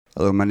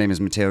Hello, my name is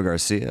Mateo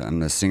Garcia.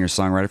 I'm the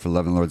singer-songwriter for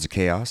Love and Lords of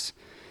Chaos,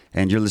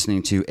 and you're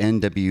listening to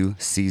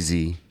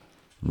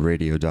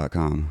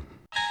NWCZRadio.com.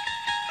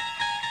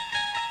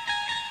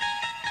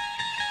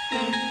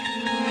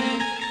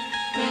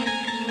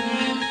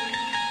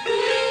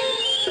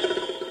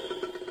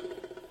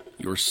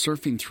 You're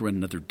surfing through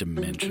another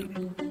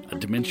dimension, a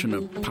dimension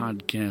of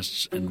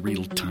podcasts and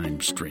real-time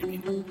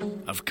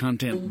streaming, of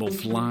content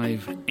both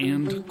live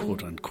and,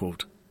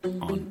 quote-unquote,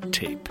 on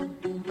tape.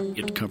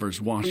 It covers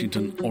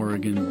Washington,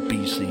 Oregon,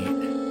 BC,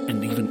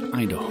 and even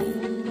Idaho,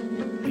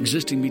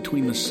 existing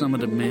between the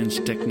summit of man's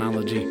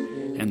technology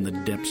and the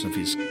depths of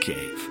his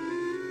cave.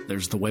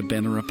 There's the web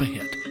banner up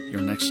ahead.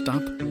 Your next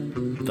stop,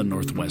 the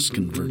Northwest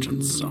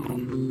Convergence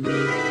Zone.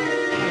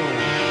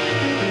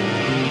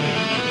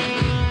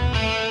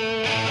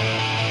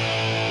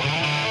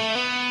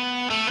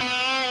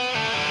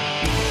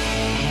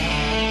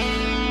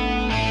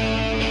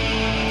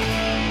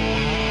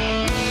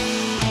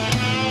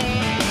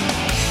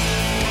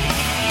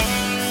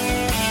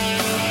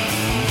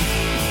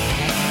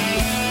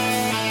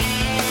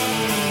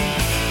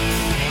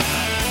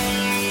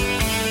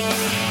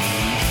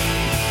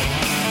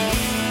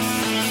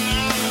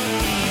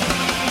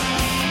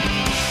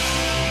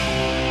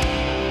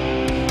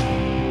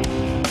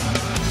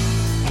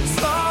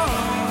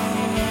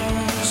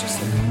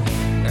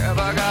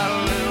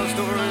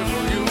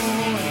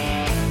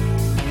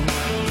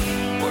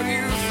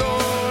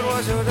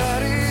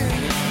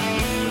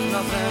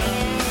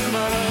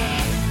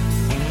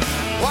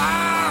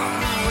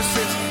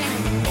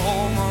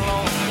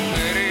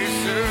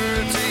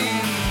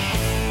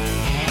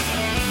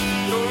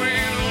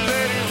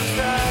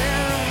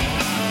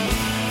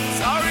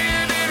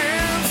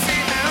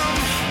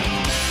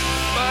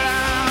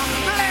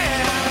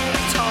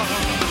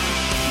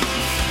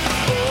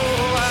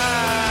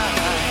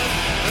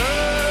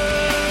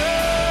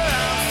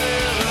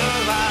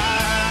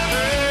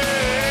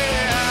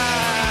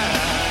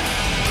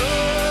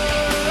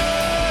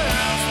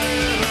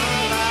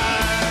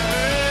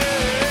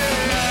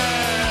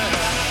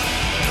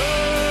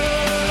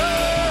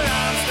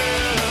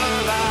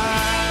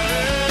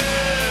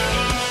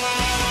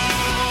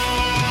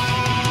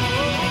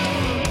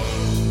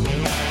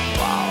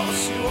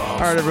 All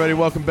right, everybody,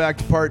 welcome back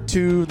to part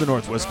 2 of the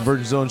Northwest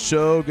Convergence Zone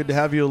show. Good to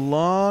have you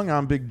along.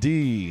 I'm Big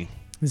D.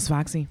 This is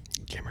Foxy.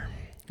 Kimmer.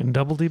 And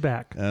Double D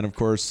back. And, of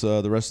course,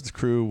 the rest of the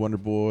crew, Wonder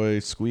Boy,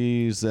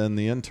 Squeeze, and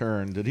the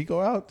intern. Did he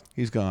go out?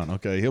 He's gone.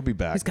 Okay, he'll be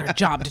back. He's got a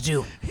job to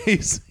do.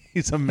 He's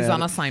a man. He's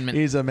on assignment.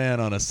 He's a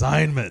man on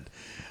assignment.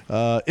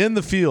 In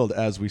the field,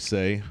 as we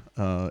say,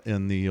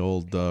 in the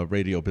old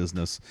radio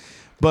business.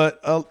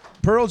 But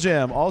Pearl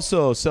Jam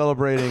also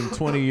celebrating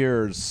 20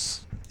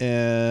 years.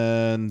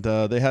 And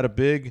they had a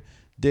big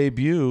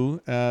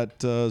debut at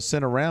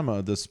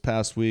Cinerama this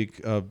past week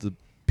of the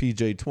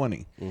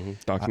PJ20.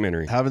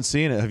 Documentary. I haven't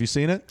seen it. Have you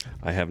seen it?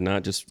 I have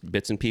not, just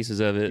bits and pieces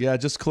of it. Yeah,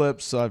 just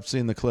clips. I've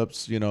seen the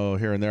clips,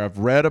 here and there. I've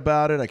read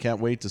about it. I can't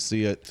wait to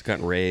see it. It's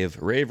gotten rave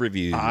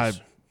reviews. I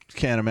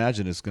can't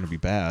imagine it's going to be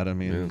bad. I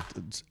mean,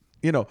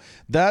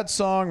 that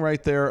song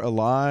right there,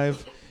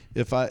 Alive,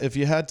 if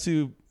you had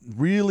to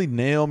really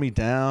nail me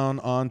down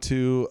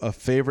onto a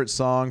favorite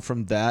song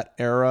from that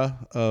era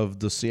of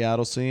the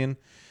Seattle scene,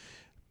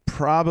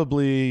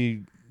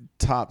 probably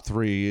top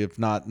 3, if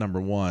not number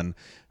 1.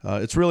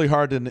 It's really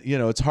hard to,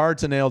 it's hard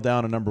to nail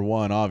down a number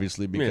 1,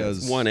 obviously, because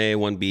it's 1A,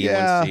 1B,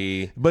 yeah,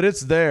 1C. But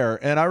it's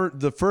there. And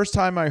the first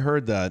time I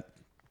heard that,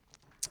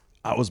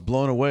 I was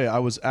blown away. I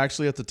was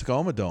actually at the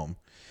Tacoma Dome.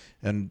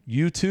 And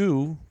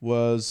U2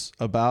 was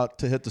about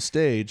to hit the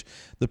stage.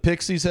 The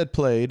Pixies had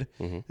played,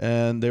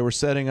 and they were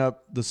setting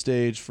up the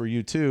stage for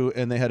U2,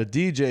 and they had a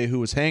DJ who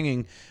was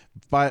hanging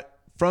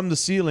from the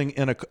ceiling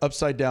in an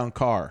upside-down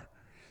car.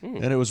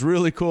 And it was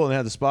really cool. And they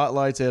had the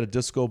spotlights. They had a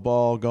disco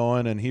ball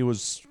going, and he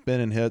was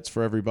spinning hits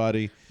for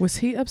everybody. Was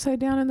he upside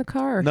down in the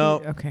car? Or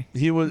No. Okay.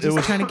 He was. Just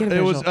trying to get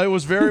a visual. It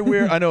was very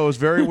weird. I know it was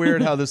very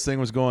weird how this thing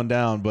was going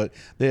down, but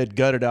they had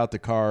gutted out the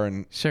car,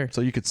 and Sure.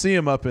 so you could see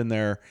him up in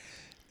there.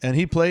 And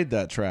he played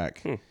that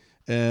track.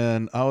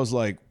 And I was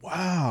like,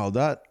 wow,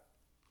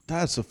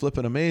 that's a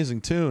flippin' amazing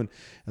tune.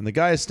 And the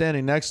guy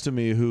standing next to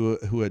me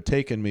who had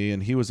taken me,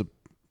 and he was a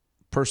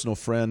personal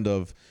friend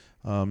of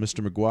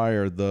Mr.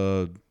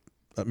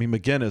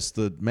 McGinnis,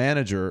 the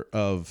manager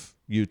of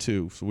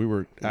U2. So we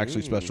were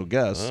actually special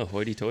guests. Oh,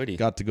 hoity-toity.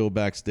 Got to go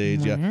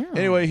backstage. Yeah.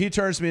 Anyway, he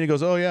turns to me and he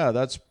goes, oh, yeah,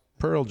 that's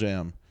Pearl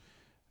Jam.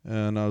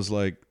 And I was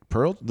like,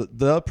 Pearl?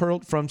 The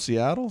Pearl from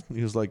Seattle?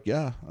 He was like,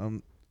 yeah.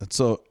 And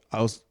so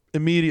I was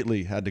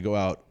immediately had to go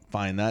out,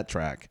 find that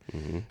track.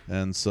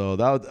 And so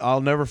I'll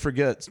never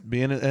forget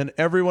being, and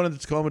everyone at the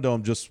Tacoma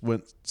Dome just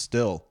went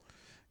still,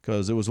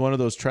 because it was one of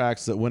those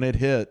tracks that when it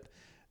hit,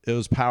 it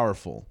was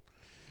powerful.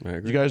 I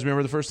agree. Do you guys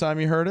remember the first time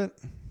you heard it?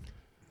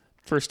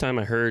 First time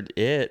I heard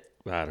it,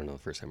 I don't know the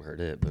first time I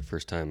heard it, but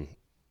first time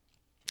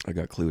I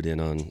got clued in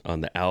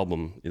on the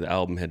album. The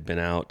album had been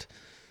out,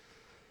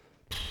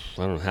 I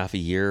don't know, half a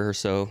year or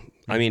so.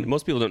 I mean,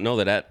 most people don't know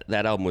that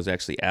album was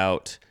actually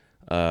out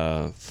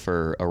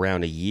for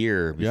around a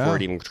year before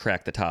it even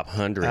cracked the top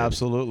 100.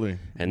 Absolutely.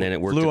 And then it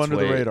flew under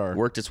the radar.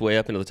 Worked its way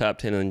up into the top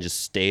 10 and then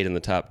just stayed in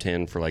the top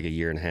 10 for like a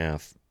year and a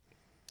half.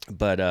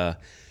 But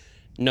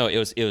no,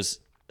 it was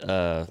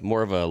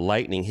more of a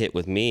lightning hit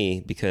with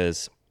me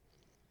because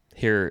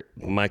here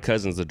my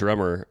cousin's the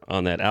drummer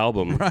on that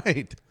album.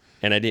 Right.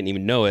 And I didn't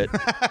even know it.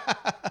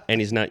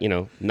 And he's not,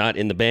 not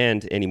in the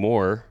band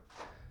anymore.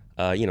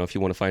 If you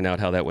want to find out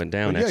how that went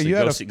down,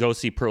 go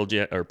see Pearl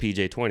Jam or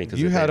PJ20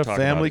 because you had a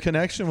family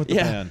connection with the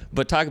band.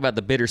 But talk about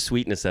the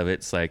bittersweetness of it.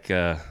 It's like,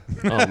 oh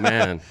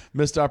man,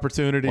 missed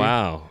opportunity.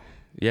 Wow,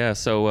 yeah.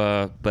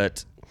 So,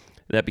 but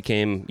that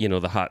became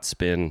the hot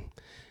spin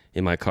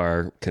in my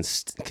car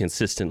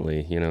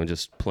consistently.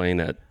 Just playing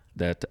that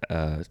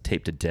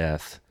tape to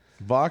death.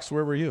 Vox,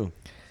 where were you?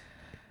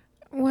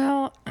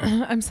 Well,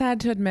 I'm sad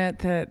to admit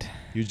that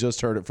you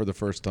just heard it for the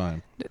first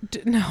time.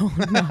 No,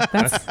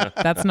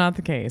 that's not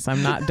the case.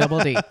 I'm not Double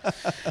D. Is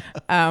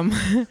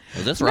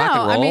this rock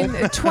and roll? I mean,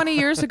 20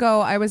 years ago,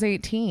 I was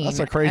 18. That's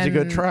a crazy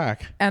good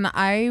track. And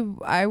I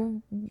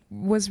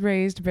was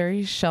raised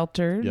very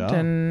sheltered,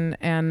 and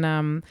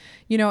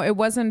it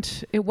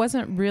wasn't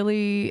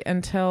really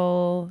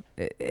until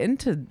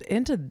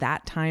into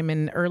that time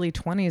in early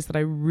 20s that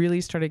I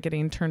really started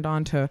getting turned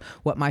on to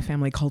what my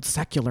family called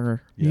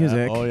secular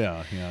music. Oh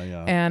yeah.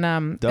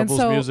 And devil's and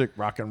so, music,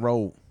 rock and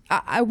roll.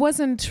 I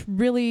wasn't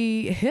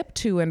really hip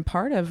to and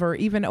part of or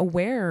even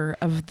aware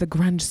of the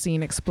grunge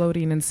scene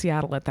exploding in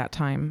Seattle at that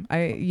time.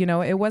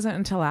 It wasn't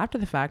until after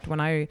the fact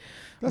when I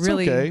That's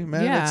really... okay,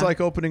 man. Yeah. It's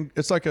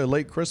like a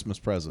late Christmas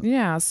present.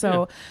 Yeah,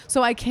 so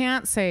I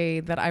can't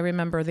say that I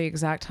remember the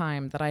exact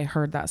time that I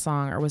heard that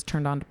song or was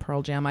turned on to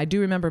Pearl Jam. I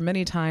do remember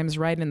many times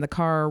riding in the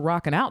car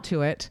rocking out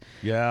to it.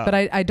 Yeah. But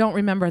I don't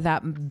remember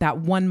that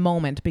one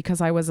moment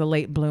because I was a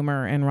late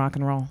bloomer in rock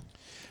and roll.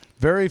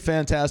 Very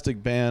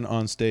fantastic band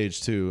on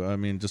stage too. I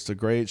mean, just a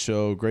great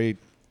show. Great.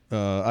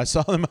 I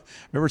saw them. I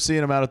remember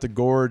seeing them out at the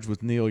Gorge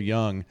with Neil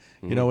Young.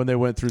 When they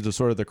went through the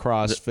sort of the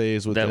cross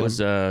phase with that him. was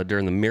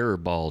during the Mirror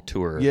Ball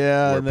tour.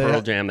 Yeah, where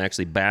Pearl Jam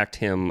actually backed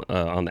him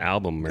on the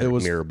album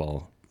Mirror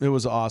Ball. It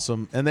was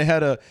awesome, and they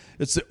had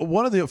it's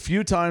one of the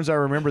few times I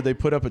remember they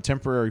put up a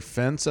temporary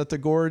fence at the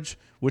Gorge,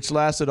 which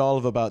lasted all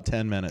of about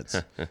 10 minutes.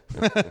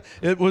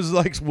 It was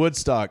like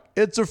Woodstock.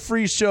 It's a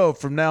free show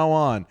from now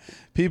on.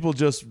 People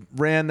just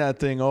ran that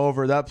thing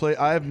over.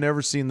 I have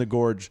never seen the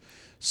Gorge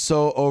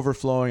so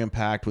overflowing and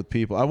packed with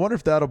people. I wonder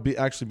if that'll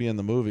actually be in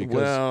the movie.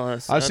 Well,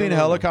 I've seen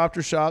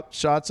helicopter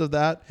shots of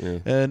that,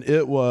 and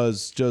it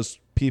was just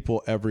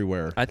people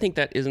everywhere. I think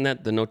isn't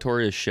that the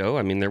Notorious show?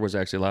 I mean, there was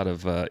actually a lot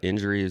of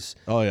injuries.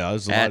 Oh yeah,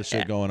 there's a lot of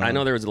shit going on. I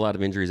know there was a lot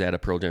of injuries at a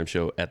Pearl Jam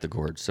show at the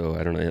Gorge, so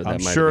I don't know. I'm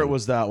sure it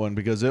was that one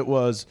because it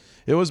was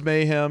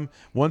mayhem.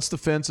 Once the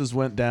fences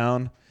went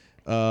down,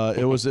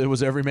 it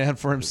was every man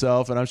for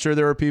himself, and I'm sure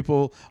there were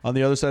people on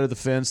the other side of the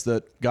fence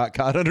that got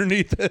caught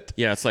underneath it.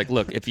 Yeah, it's like,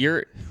 look, if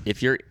you're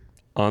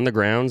on the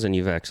grounds and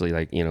you've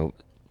actually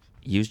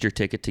used your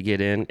ticket to get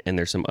in, and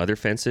there's some other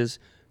fences,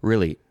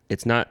 really,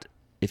 it's not.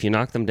 If you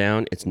knock them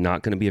down, it's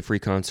not going to be a free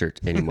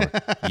concert anymore.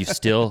 You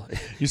still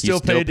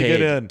paid to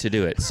get in to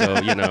do it. So,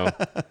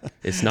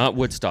 it's not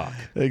Woodstock.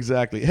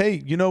 Exactly.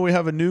 Hey, we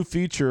have a new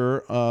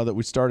feature that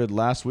we started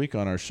last week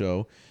on our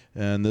show.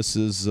 And this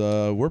is,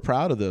 we're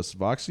proud of this.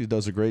 Voxy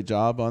does a great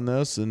job on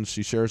this, and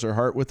she shares her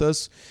heart with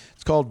us.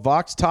 It's called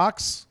Vox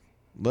Talks.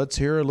 Let's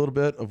hear a little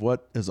bit of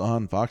what is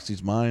on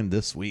Voxy's mind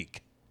this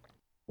week.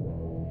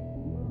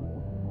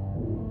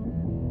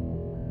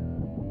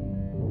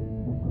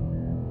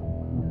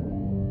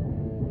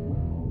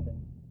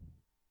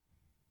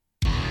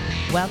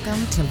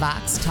 Welcome to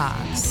Vox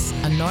Talks,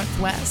 a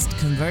Northwest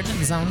Convergent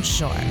Zone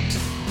short,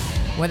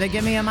 where they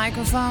give me a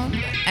microphone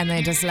and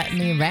they just let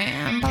me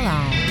ramble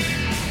on.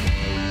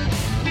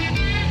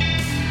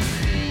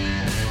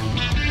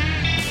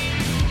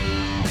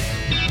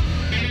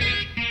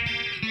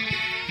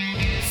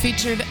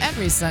 Featured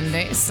every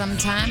Sunday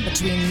sometime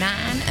between 9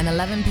 and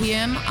 11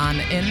 p.m. on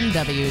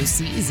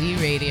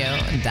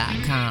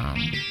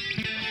NWCZRadio.com.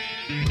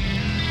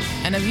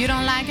 And if you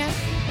don't like it,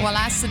 well,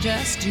 I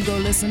suggest you go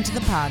listen to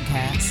the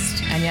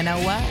podcast. And you know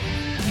what?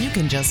 You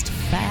can just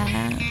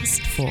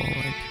fast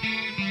forward.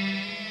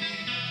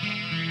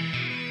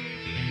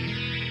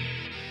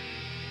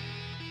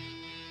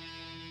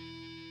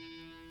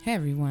 Hey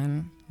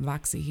everyone,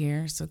 Voxy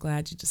here. So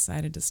glad you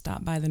decided to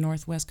stop by the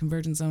Northwest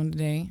Convergent Zone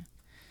today.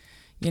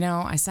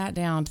 I sat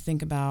down to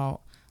think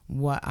about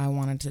what I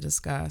wanted to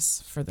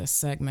discuss for this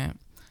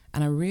segment,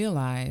 and I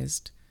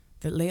realized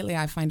that lately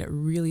I find it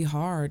really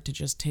hard to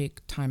just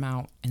take time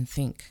out and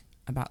think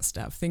about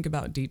stuff, think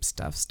about deep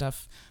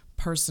stuff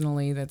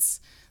personally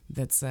that's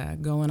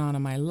going on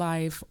in my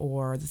life,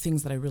 or the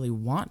things that I really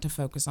want to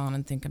focus on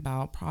and think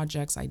about,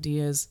 projects,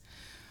 ideas.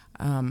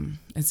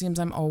 It seems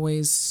I'm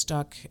always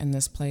stuck in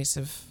this place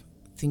of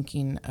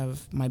thinking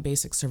of my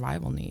basic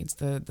survival needs,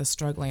 the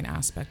struggling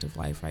aspect of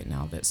life right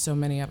now that so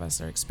many of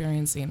us are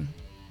experiencing.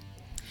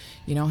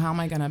 You know, how am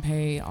I going to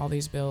pay all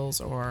these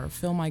bills or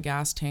fill my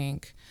gas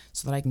tank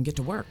so that I can get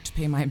to work to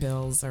pay my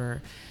bills?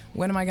 Or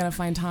when am I going to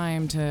find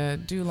time to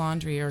do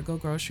laundry or go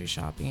grocery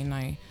shopping?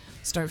 I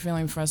start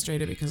feeling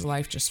frustrated because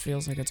life just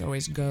feels like it's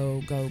always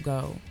go, go,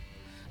 go.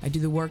 I do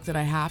the work that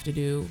I have to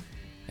do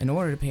in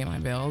order to pay my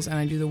bills, and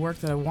I do the work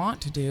that I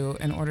want to do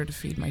in order to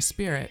feed my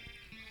spirit.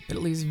 But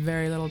it leaves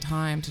very little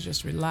time to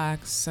just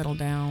relax, settle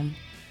down,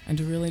 and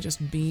to really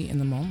just be in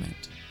the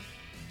moment.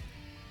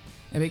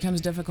 It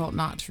becomes difficult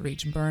not to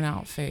reach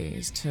burnout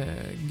phase, to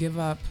give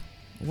up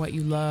what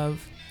you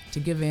love, to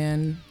give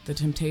in the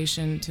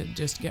temptation to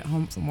just get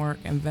home from work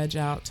and veg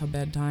out till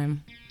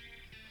bedtime.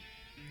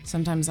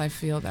 Sometimes I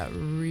feel that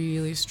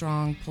really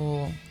strong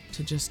pull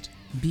to just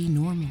be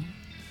normal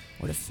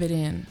or to fit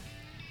in,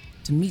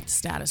 to meet the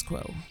status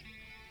quo.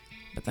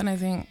 But then I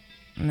think,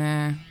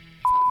 nah,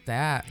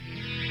 that.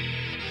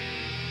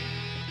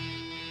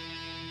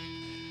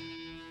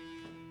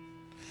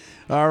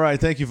 All right,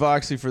 thank you,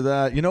 Voxy, for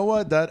that. You know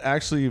what? That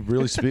actually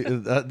really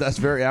that's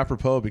very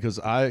apropos, because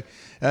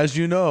as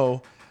you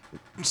know,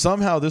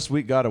 somehow this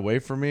week got away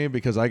from me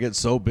because I get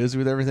so busy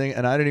with everything,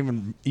 and I didn't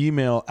even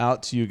email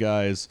out to you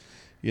guys,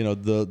 you know,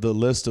 the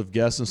list of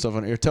guests and stuff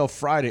on here till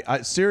Friday.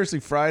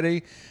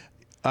 Friday,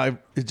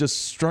 it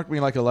just struck me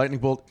like a lightning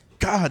bolt.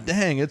 God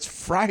dang, it's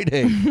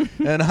Friday,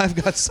 and I've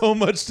got so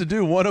much to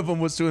do. One of them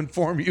was to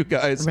inform you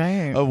guys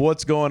of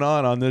what's going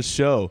on this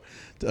show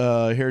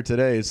here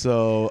today.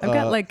 So I've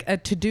got like a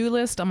to-do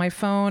list on my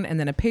phone, and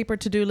then a paper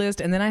to-do list,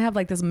 and then I have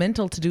like this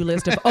mental to-do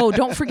list of,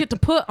 don't forget to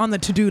put on the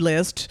to-do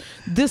list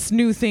this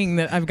new thing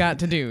that I've got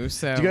to do.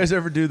 So do you guys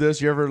ever do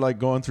this? You ever like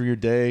going through your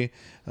day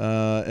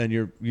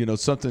and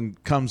something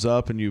comes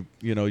up and you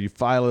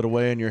file it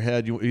away in your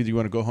head? You either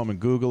want to go home and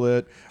Google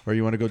it, or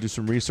you want to go do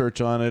some research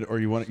on it, or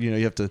you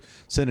have to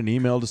send an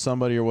email to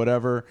somebody or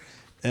whatever,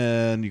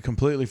 and you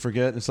completely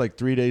forget. And it's like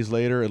 3 days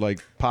later, it like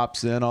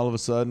pops in all of a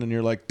sudden, and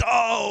you're like,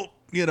 totally.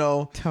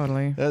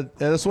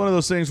 That's one of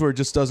those things where it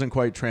just doesn't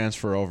quite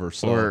transfer over.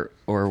 So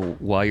or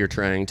while you're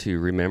trying to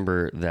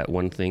remember that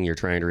one thing you're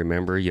trying to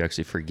remember, you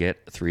actually forget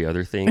 3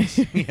 other things.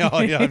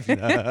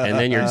 And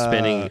then you're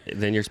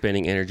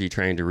spending energy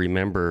trying to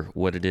remember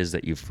what it is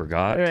that you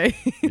forgot. Right.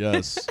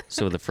 Yes.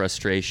 So the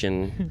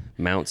frustration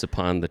mounts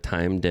upon the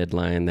time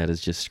deadline that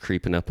is just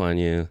creeping up on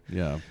you.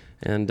 Yeah.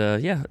 And I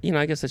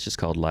guess that's just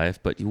called life.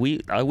 But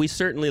we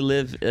certainly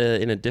live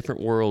in a different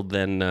world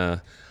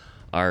than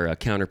our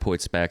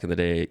counterparts back in the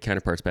day,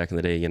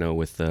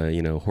 with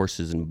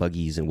horses and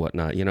buggies and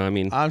whatnot. You know, I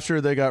mean, I'm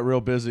sure they got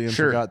real busy and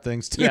forgot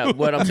things too. Yeah,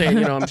 what I'm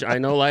saying, I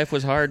know life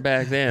was hard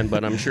back then,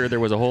 but I'm sure there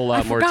was a whole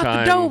lot more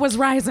time. The dough was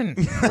rising.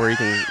 Where you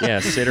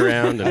can, sit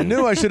around. And, I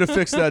knew I should have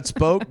fixed that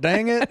spoke.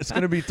 Dang it! It's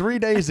going to be 3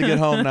 days to get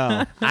home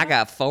now. I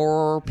got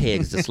 4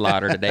 pigs to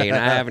slaughter today, and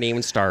I haven't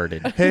even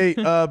started. Hey,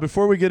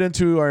 before we get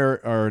into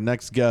our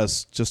next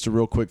guest, just a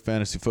real quick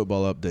fantasy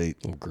football update.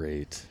 Oh,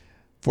 great.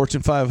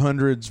 Fortune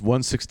 500's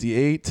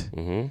 168.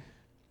 Mm-hmm.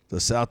 The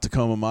South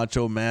Tacoma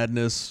Macho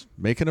Madness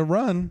making a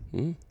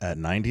run at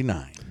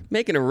 99.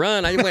 Making a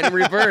run? I went in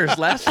reverse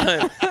last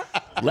time.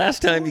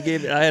 Last time you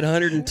gave it, I had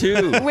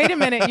 102. Wait a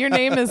minute. Your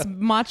name is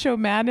Macho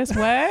Madness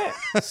what?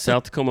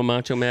 South Tacoma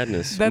Macho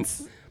Madness.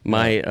 That's...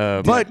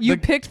 but you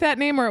picked that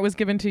name, or it was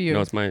given to you?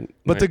 No, it's mine.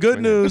 But the good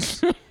news,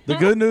 the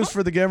good news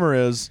for the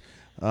Gimmer is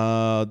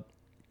I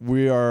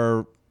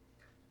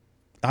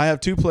have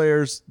 2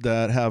 players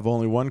that have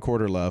only 1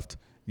 quarter left.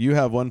 You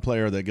have 1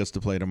 player that gets to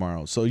play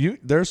tomorrow. So you're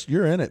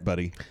in it,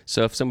 buddy.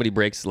 So if somebody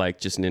breaks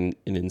like just an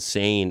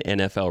insane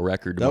NFL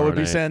record tomorrow that would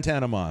be night,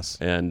 Santana Moss.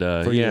 And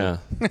yeah,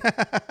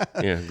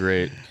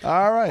 great.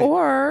 All right.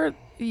 Or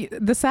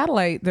the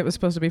satellite that was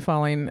supposed to be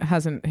falling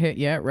hasn't hit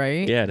yet,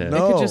 right? Yeah, it did.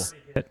 No.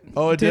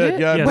 It did.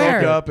 Yeah, it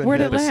broke up. And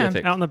Where'd it land?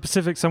 Out in the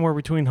Pacific, somewhere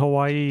between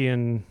Hawaii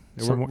and...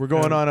 We're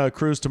going on a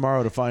cruise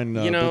tomorrow to find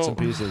bits and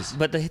pieces.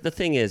 But the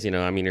thing is,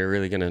 you're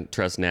really going to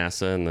trust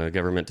NASA and the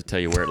government to tell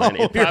you where it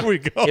landed. Here we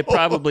go. It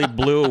probably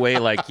blew away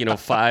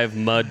 5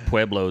 mud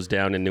pueblos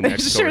down in New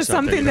Mexico. Sure,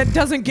 something that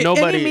doesn't get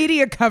any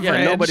media coverage.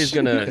 Yeah, nobody's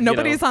going to...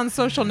 Nobody's on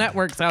social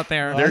networks out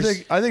there. I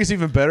think it's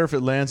even better if it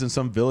lands in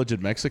some village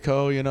in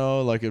Mexico,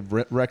 like it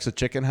wrecks a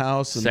chicken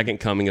house. And second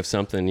coming of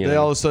something,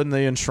 all of a sudden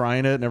they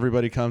enshrine it and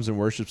everybody comes and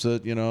worships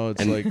it,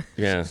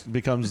 It's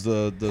becomes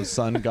the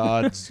sun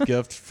god's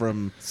gift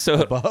from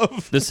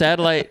above. The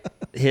satellite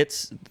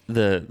hits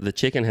the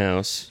chicken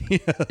house,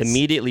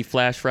 immediately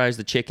flash fries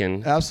the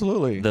chicken.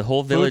 Absolutely. The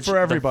whole village, food for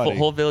everybody. The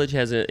whole village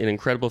has an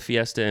incredible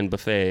fiesta and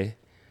buffet.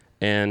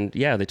 And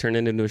they turned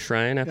it into a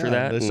shrine after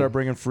that. They start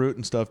bringing fruit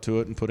and stuff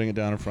to it and putting it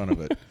down in front of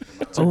it.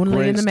 It's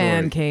only in the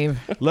man cave.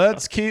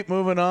 Let's keep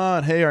moving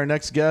on. Hey, our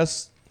next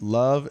guest,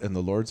 Love and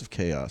the Lords of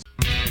Chaos.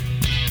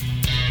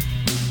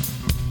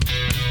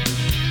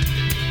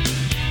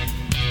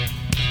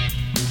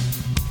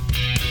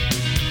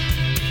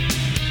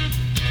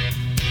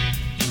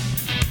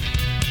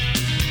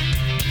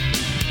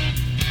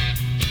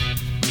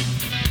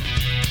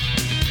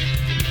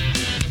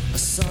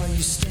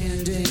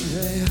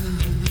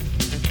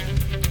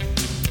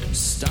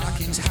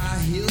 Stockings, high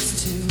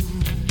heels too.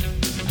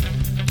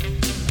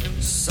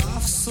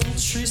 Soft,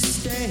 sultry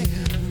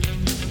there.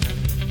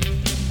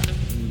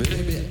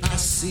 Baby, I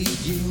see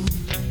you.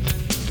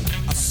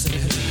 I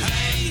said,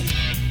 hey,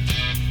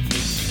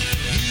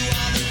 you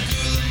are the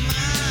girl of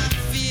my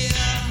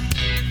fear.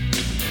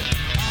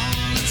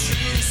 On the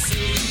train to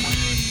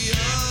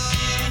Sevilla,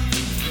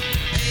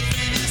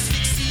 everything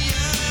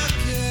asphyxia,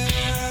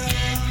 girl.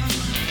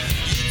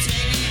 You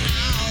take me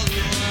all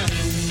the way.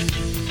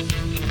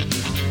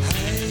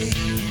 Hey,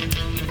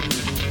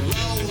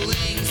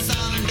 rolling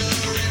thunder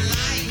and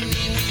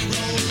lightning, we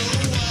roll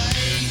away.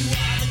 You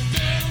are the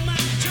girl of my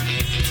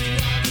dreams. You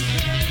are the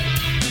girl of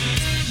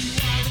my dreams.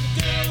 You are the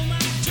girl of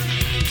my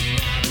dreams. You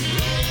are the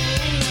roll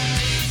away.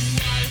 You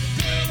are the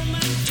girl of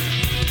my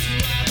dreams.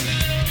 You are the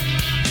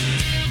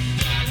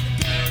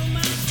girl of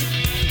my dreams. You are the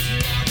girl of my dreams. You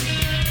are the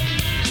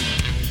girl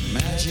of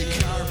my magic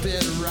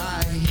carpet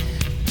ride.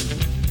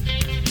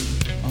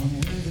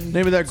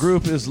 Name of that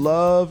group is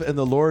Love and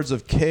the Lords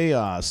of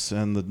Chaos,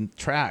 and the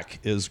track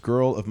is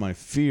Girl of My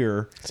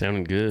Fear.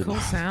 Sounding good. Cool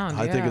sound.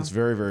 I think yeah. it's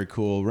very, very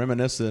cool.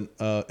 Reminiscent,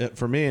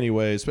 for me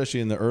anyway, especially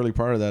in the early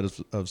part of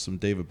that, of some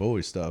David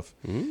Bowie stuff.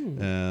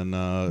 And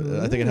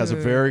I think it has a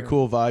very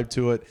cool vibe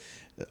to it.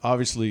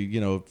 Obviously,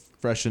 you know,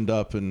 freshened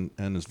up and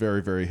is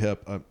very, very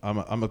hip.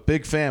 I'm a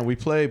big fan. We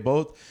play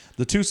both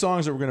the two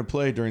songs that we're going to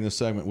play during this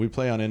segment. We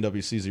play on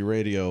NWCZ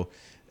Radio,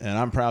 and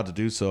I'm proud to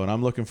do so. And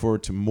I'm looking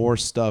forward to more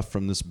stuff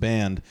from this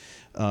band.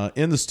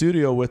 In the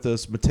studio with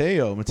us,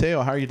 Mateo.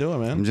 Mateo, how are you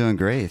doing, man? I'm doing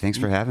great. Thanks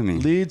for having me.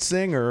 Lead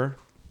singer,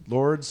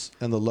 Lords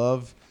and the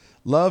Love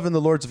and the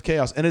Lords of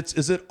Chaos. And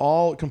is it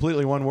all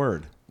completely one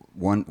word?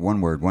 One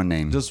word, one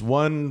name. Just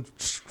one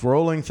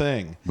scrolling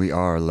thing. We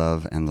are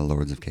Love and the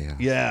Lords of Chaos.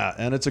 Yeah,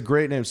 and it's a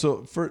great name.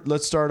 So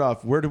let's start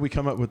off. How did we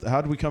come up with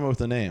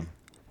the name?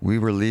 We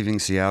were leaving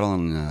Seattle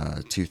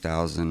in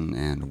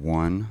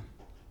 2001,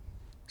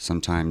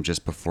 sometime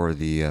just before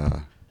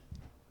the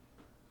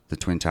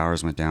Twin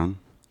Towers went down.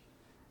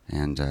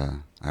 And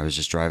I was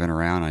just driving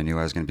around. I knew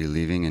I was going to be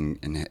leaving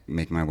and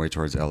making my way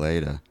towards LA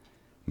to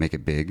make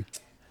it big.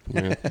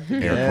 Yeah.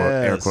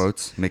 Air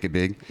quotes, make it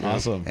big.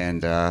 Awesome.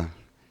 And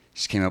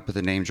just came up with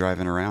the name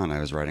driving around. I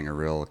was writing a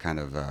real kind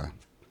of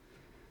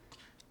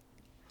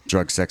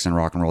drug, sex, and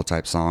rock and roll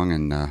type song,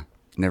 and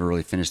never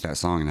really finished that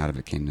song, and out of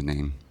it came the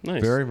name.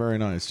 Nice. Very, very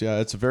nice. Yeah,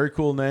 it's a very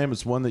cool name.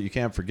 It's one that you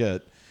can't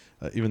forget,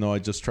 even though I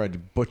just tried to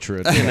butcher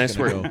it. Yeah, nice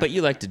word. But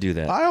you like to do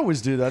that. I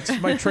always do that.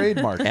 It's my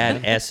trademark.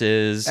 Add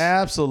S's.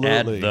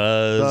 Absolutely. Add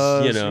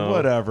thes, you know.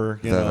 Whatever.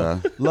 You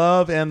know.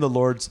 Love and the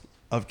Lords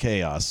of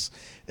Chaos.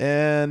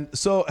 And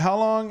so how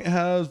long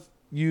have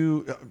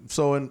you,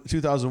 so in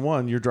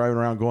 2001, you're driving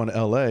around going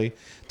to LA.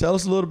 Tell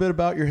us a little bit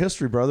about your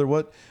history, brother.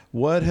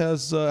 What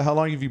has, how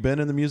long have you been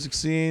in the music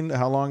scene?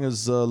 How long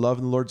has Love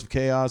and the Lords of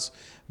Chaos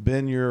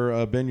been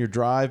your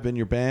drive, been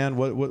your band?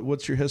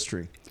 What's your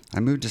history? I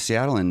moved to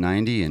Seattle in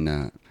 '90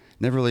 and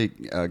never really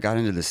got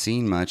into the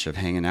scene much of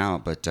hanging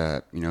out, but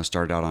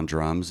started out on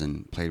drums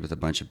and played with a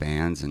bunch of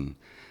bands. And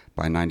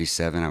by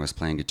 '97, I was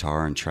playing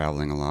guitar and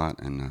traveling a lot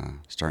and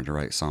starting to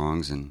write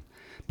songs. And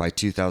by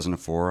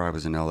 2004, I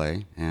was in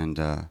LA and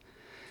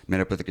met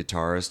up with a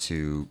guitarist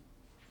who,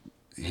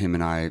 him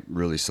and I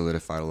really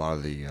solidified a lot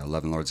of the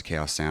Love and Lords of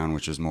Chaos sound,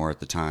 which was more at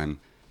the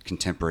time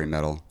contemporary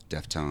metal,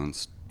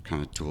 Deftones,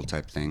 kind of Tool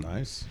type thing.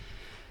 Nice.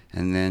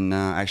 And then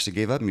I actually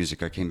gave up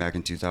music. I came back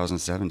in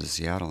 2007 to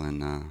Seattle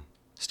and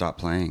stopped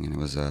playing. And it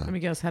was Let me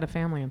guess, had a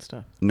family and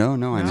stuff. No, I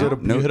know.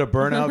 You hit a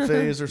burnout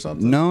phase or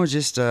something? No,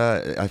 just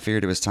I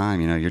figured it was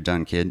time. You're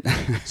done, kid.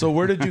 So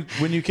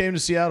when you came to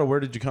Seattle, where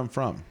did you come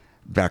from?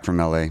 Back from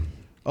LA.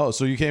 Oh,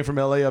 so you came from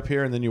LA up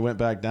here and then you went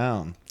back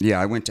down. Yeah,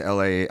 I went to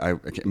LA. I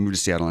moved to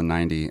Seattle in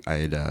 '90. I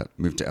had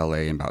moved to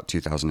LA in about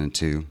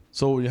 2002.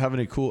 So you have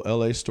any cool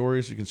LA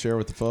stories you can share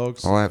with the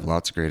folks? Oh, I have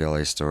lots of great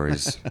LA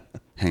stories.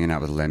 Hanging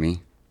out with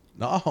Lemmy.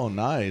 Oh,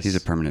 nice. He's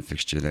a permanent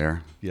fixture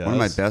there. Yes. One of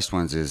my best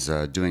ones is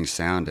doing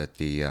sound at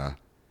the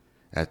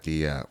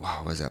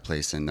what was that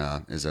place in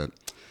is a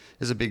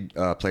big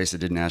place that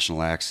did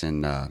national acts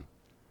in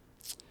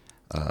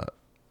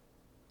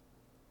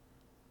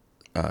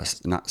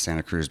not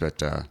Santa Cruz,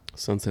 but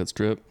Sunset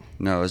Strip.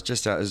 No, it was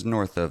just it was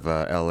north of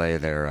LA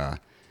there,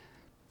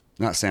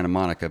 not Santa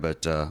Monica,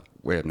 but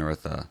way up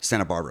north,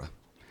 Santa Barbara.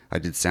 I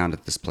did sound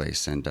at this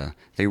place, and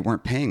they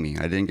weren't paying me.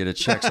 I didn't get a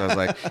check, so I was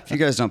like, if you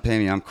guys don't pay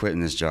me, I'm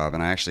quitting this job.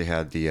 And I actually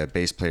had the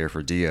bass player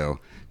for Dio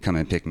come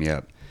and pick me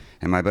up.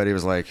 And my buddy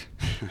was like,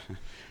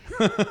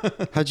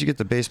 how'd you get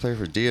the bass player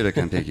for Dio to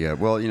come pick you up?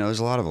 Well, there's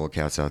a lot of old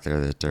cats out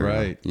there that are,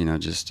 right.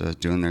 Just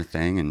doing their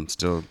thing and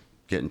still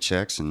getting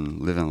checks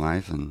and living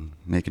life and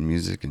making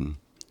music, and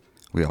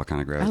we all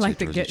kind of gravitate I like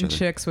that towards getting each other.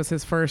 chicks was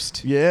his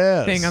first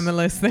thing on the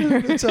list there.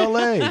 It's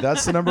LA.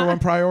 That's the number one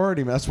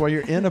priority. That's why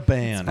you're in a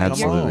band.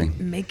 Absolutely. Come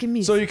on. Making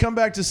music. So you come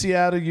back to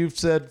Seattle. You've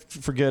said,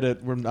 forget it.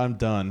 I'm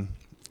done.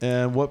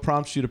 And what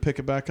prompts you to pick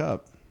it back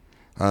up?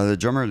 The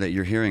drummer that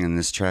you're hearing in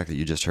this track that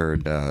you just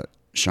heard,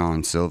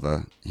 Sean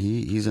Silva,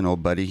 he's an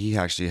old buddy. He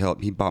actually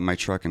helped. He bought my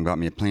truck and got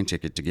me a plane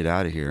ticket to get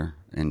out of here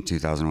in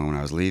 2001 when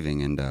I was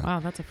leaving. And wow,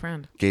 that's a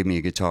friend. Gave me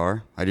a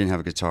guitar. I didn't have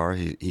a guitar.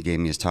 He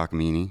gave me his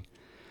Takamine.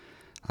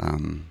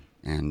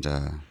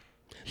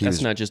 That's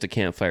was- not just a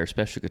campfire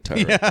special guitar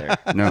right there.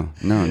 No.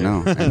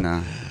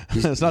 And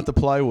It's not the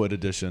plywood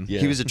edition. Yeah.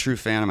 he was a true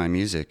fan of my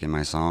music and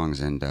my songs,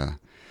 and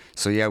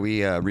so yeah,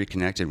 we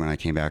reconnected when I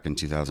came back in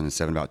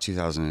 2007. About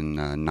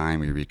 2009,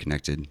 we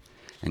reconnected,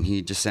 and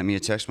he just sent me a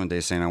text one day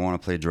saying, "I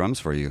want to play drums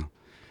for you."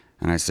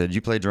 And I said, "You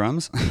play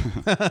drums?"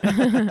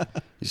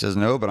 He says,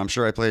 "No, but I'm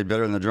sure I played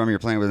better than the drum you're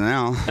playing with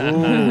now."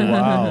 Oh,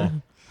 wow.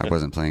 I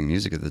wasn't playing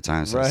music at the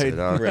time, so I Right. said,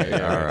 "Okay, Right.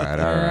 all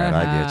right,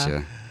 I get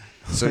you."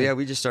 So yeah,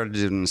 we just started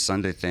doing the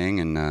Sunday thing,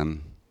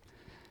 and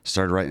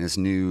started writing this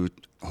new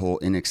whole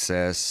In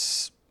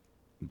Excess,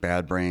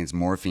 Bad Brains,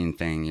 Morphine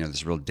thing. You know,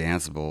 this real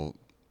danceable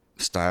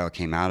style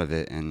came out of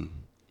it, and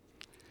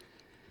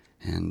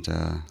And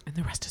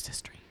the rest is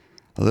history.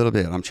 a little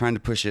bit. I'm trying to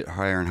push it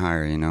higher and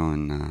higher, you know,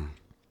 and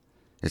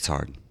it's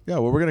hard. Yeah,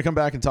 well, we're going to come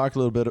back and talk a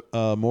little bit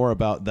more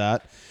about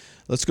that.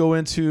 Let's go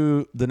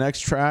into the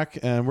next track,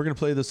 and we're going to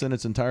play this in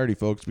its entirety,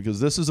 folks, because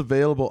this is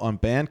available on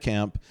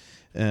Bandcamp.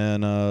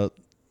 And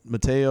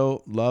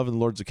Mateo, Love, and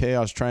Lords of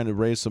Chaos trying to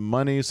raise some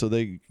money so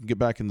they can get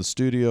back in the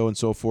studio and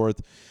so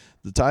forth.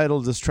 The title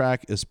of this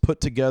track is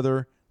Put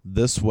Together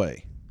This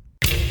Way.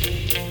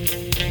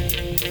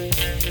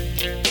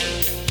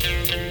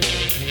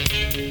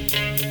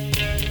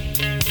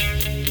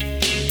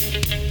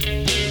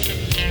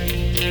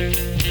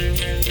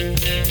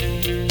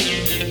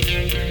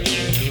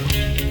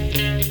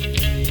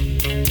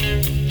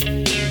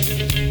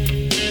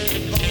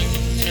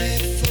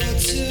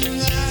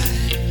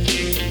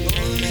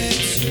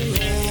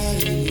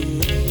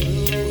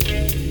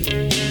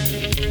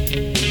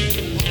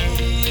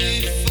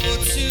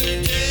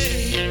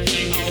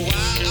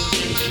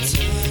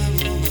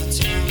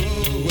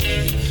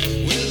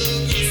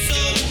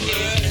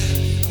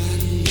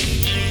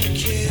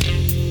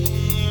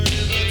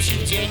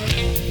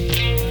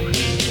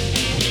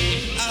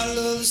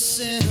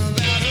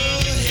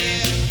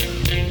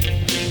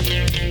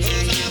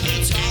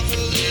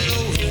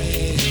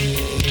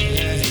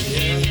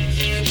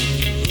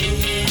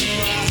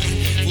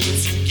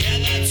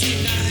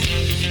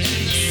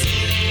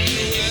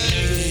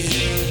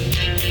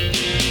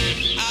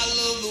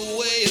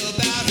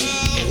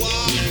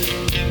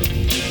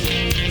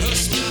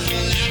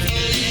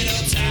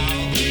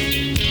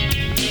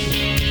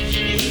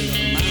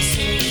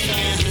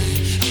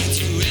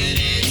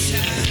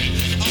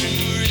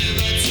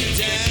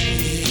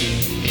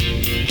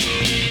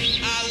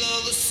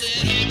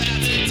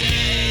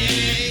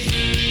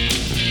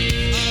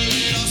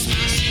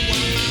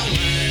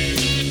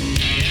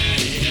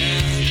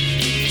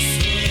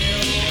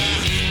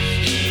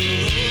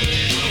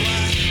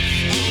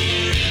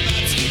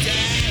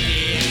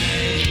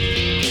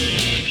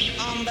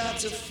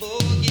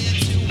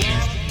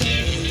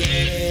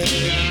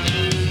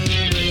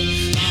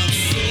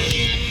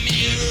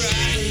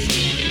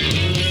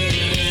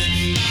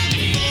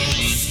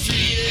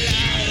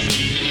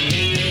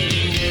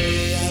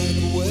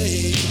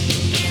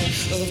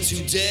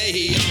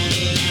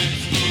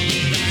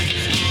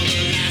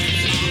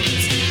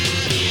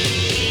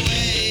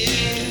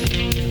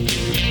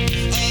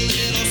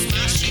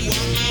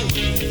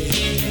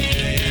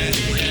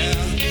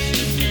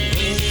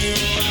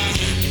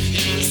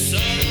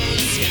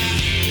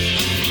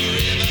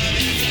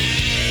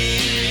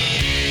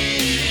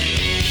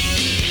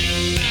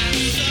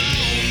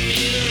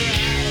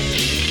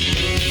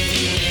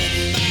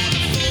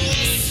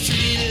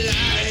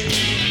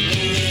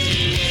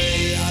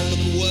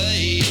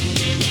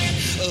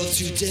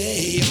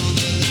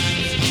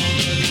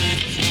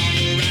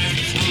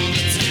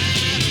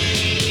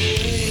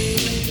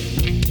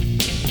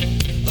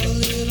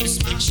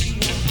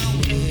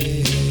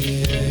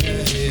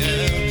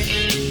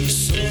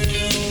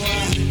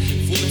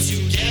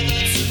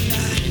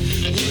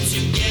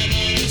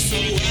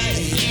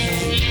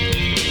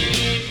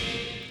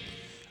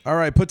 All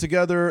right, Put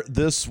Together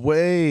This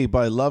Way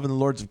by Love and the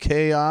Lords of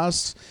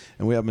Chaos.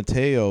 And we have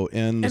Mateo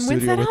in the And when's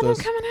studio that with album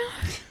us. coming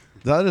out?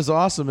 That is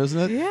awesome, isn't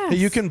it? Yes. Hey,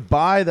 you can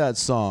buy that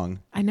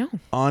song I know.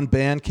 on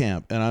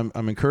Bandcamp, and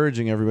I'm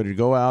encouraging everybody to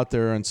go out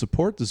there and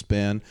support this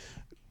band.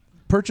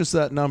 Purchase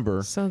that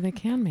number, So they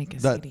can make a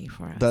that CD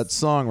for us. that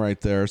song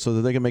right there, so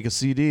that they can make a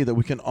CD that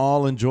we can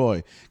all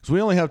enjoy. Because we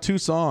only have 2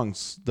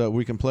 songs that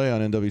we can play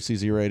on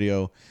NWCZ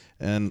Radio,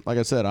 and like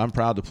I said, I'm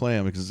proud to play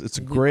them because it's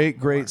a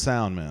great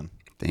sound, man.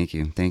 Thank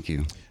you.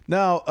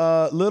 Now,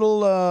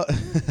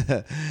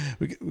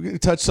 we can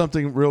touch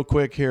something real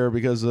quick here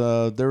because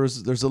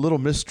there's a little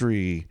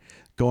mystery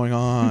going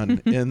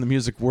on in the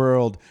music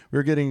world.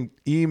 We're getting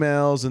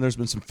emails and there's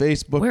been some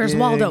Facebook. Where's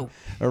Waldo?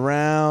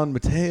 Around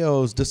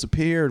Mateo's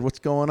disappeared. What's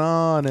going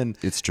on? And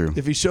It's true.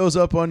 If he shows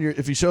up on your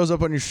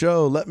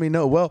show, let me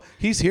know. Well,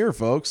 he's here,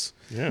 folks.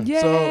 Yeah.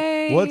 Yay!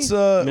 So what's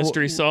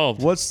Mystery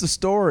solved. What's the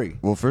story?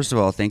 Well, first of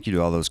all, thank you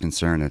to all those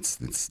concerned.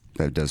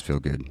 That does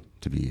feel good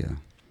to be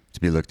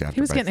looked after He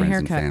was by getting a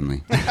friends and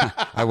family.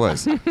 I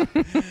was. A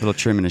little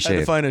trim and a I had to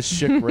shave. find a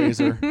schick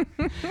razor.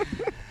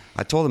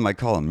 I told him I'd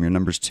call him. Your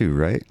number's 2,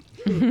 right?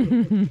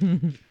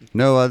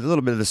 No, a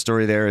little bit of the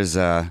story there is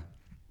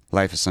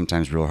life is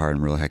sometimes real hard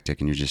and real hectic,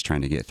 and you're just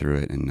trying to get through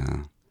it.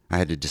 And I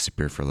had to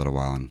disappear for a little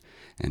while,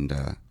 and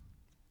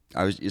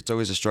it's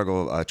always a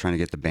struggle trying to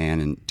get the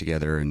band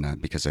together,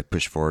 and because I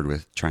push forward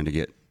with trying to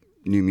get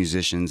new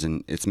musicians,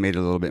 and it's made it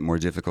a little bit more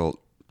difficult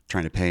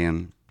trying to pay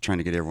them, trying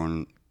to get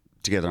everyone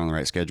together on the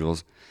right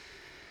schedules.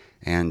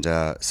 And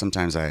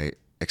sometimes I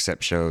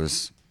accept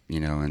shows,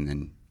 and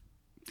then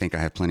think I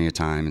have plenty of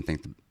time and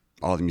think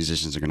all the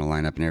musicians are going to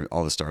line up and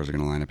all the stars are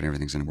going to line up and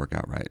everything's going to work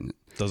out right. And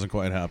Doesn't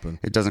quite happen.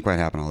 it doesn't quite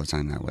happen all the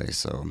time that way.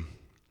 So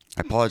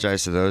I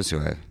apologize to those who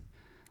I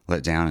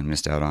let down and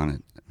missed out on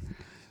it.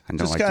 I don't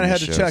Just like kind of to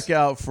had miss to shows. check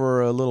out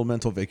for a little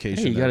mental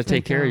vacation. Hey, you there. got to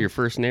take care of your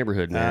first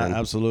neighborhood, man.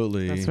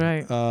 Absolutely. That's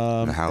right.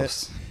 The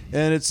house.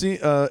 And it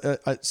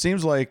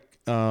seems like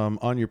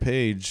on your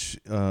page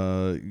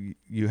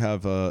you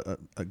have a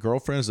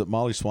girlfriend. Is it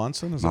Molly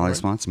Swanson? Is that Molly right?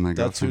 Swanson, my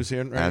That's girlfriend. who's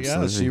here. Right?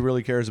 Absolutely. Yeah, she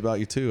really cares about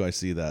you too. I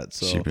see that.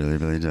 So She really,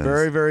 really does.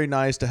 very, very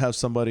nice to have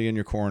somebody in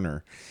your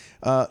corner.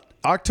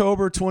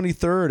 October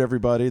 23rd,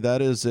 everybody.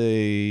 That is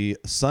a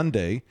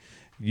Sunday.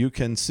 You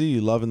can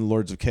see Love and the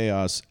Lords of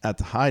Chaos at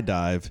the High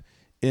Dive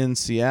in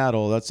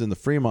Seattle. That's in the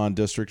Fremont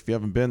district. If you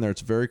haven't been there,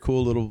 it's a very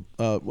cool little,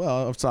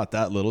 well, it's not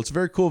that little. It's a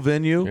very cool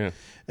venue. Yeah.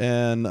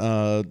 And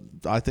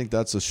I think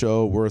that's a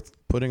show worth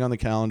putting on the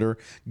calendar.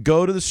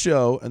 Go to the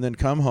show and then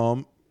come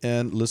home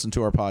and listen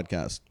to our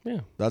podcast. Yeah.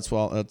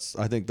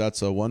 I think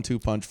that's a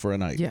 1-2 punch for a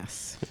night.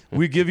 Yes.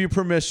 We give you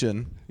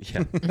permission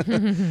Yeah.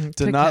 to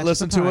To not catch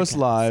listen the to us podcast.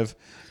 live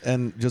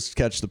and just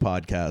catch the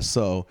podcast.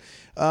 So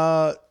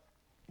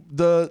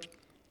the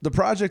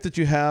project that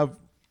you have,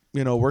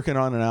 working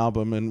on an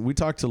album, and we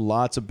talked to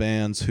lots of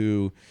bands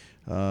who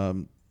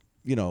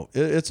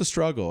it's a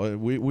struggle.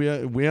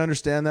 We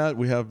understand that.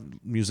 We have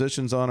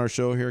musicians on our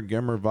show here,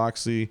 Gimmer,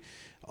 Voxy,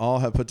 all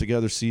have put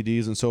together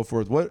CDs and so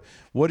forth.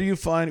 What do you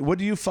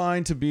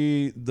find to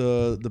be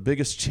the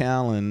biggest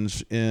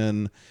challenge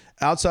in,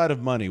 outside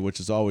of money, which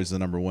is always the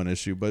number one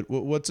issue, but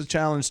what's a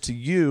challenge to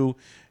you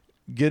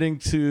getting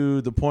to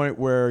the point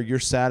where you're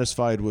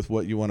satisfied with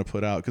what you want to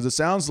put out? Because it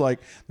sounds like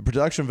the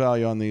production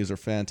value on these are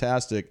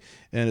fantastic,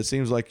 and it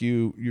seems like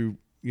you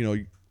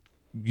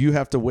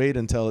have to wait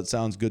until it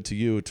sounds good to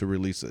you to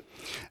release it.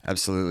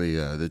 Absolutely.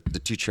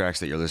 The two tracks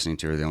that you're listening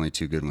to are the only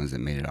two good ones that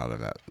made it out of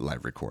that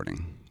live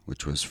recording,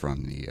 which was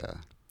from the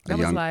That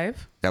was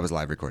live? That was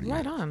live recording.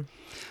 Right yeah. on.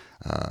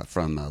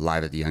 From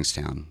live at the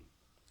Youngstown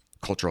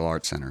Cultural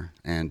Arts Center.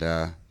 And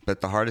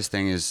but the hardest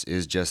thing is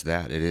just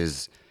that. It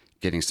is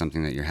getting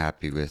something that you're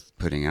happy with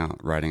putting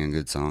out, writing a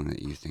good song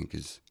that you think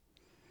is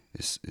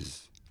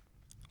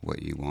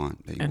what you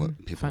want,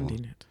 what people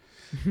funding want.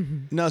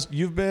 it. Now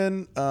you've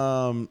been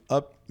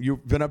up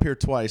here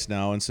twice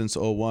now, and since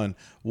 2001.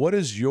 What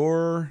is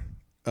your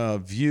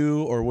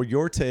view or what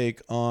your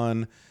take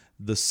on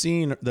the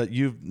scene that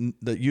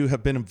you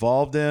have been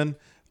involved in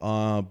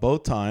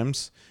both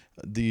times?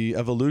 The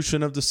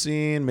evolution of the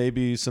scene,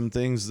 maybe some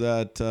things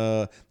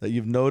that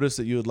you've noticed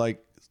that you would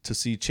like to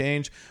see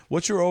change.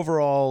 What's your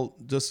overall?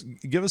 Just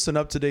give us an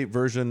up-to-date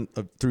version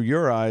through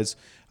your eyes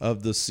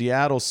of the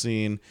Seattle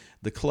scene,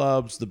 the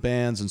clubs, the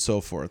bands, and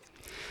so forth.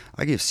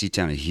 I give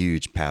C-Town a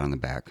huge pat on the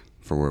back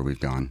for where we've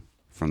gone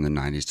from the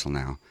 90s till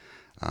now.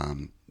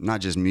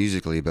 Not just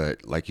musically,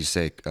 but like you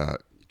say,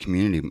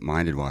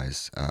 community-minded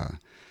wise,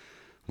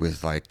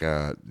 with like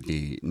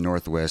the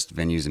Northwest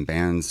Venues and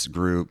Bands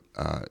group,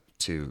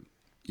 to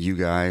you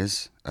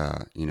guys,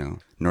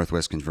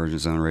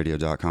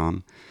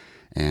 NorthwestConvergenceZoneRadio.com,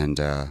 and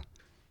a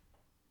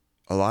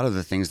lot of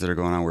the things that are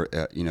going on were,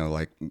 back in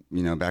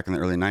the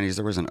early 90s,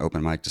 there was an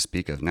open mic to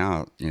speak of.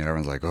 Now,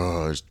 everyone's like,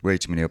 oh, there's way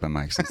too many open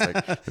mics. It's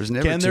like, there's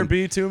never Can there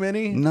be too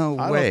many? No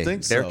I way. don't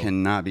think so. There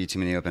cannot be too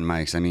many open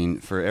mics. I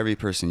mean, for every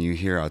person you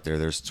hear out there,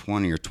 there's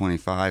 20 or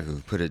 25 who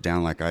put it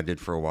down like I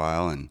did for a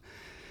while and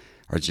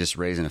are just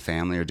raising a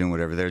family or doing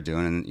whatever they're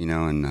doing,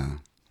 and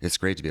it's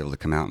great to be able to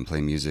come out and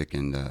play music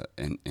and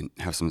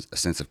have a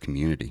sense of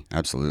community.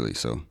 Absolutely.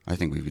 So I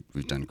think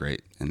we've done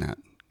great in that.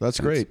 That's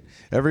great.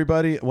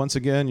 Everybody, once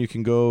again, you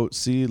can go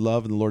see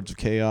Love and the Lords of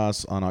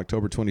Chaos on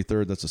October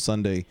 23rd. That's a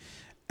Sunday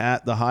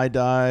at the High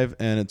Dive,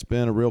 and it's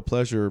been a real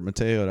pleasure,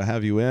 Mateo, to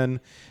have you in.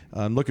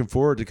 I'm looking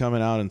forward to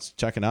coming out and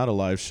checking out a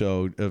live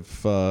show.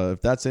 If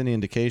that's any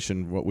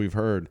indication, what we've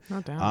heard,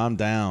 No doubt. I'm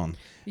down.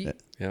 Yep.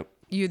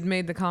 You'd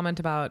made the comment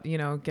about,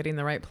 getting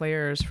the right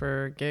players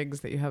for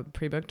gigs that you have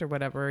pre-booked or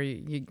whatever.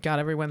 You got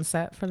everyone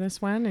set for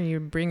this one, and you're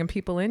bringing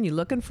people in. You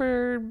looking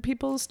for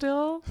people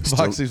still?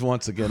 Foxy's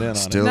wants to get in on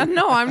Still- it.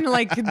 No, I'm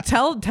like,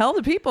 tell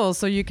the people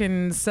so you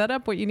can set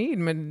up what you need,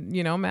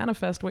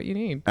 manifest what you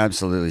need.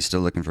 Absolutely.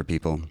 Still looking for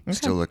people.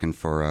 Still looking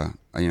for,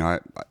 I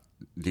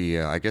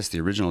guess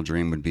the original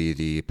dream would be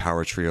the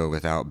power trio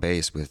without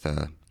bass with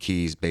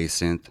keys, bass,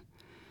 synth,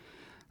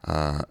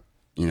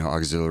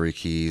 auxiliary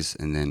keys,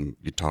 and then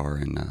guitar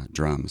and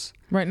drums.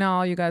 Right now,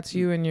 all you got's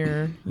you and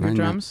your Right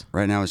drums.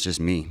 Right now, it's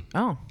just me,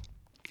 Oh,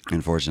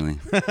 unfortunately.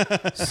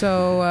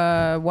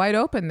 so wide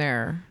open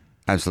there.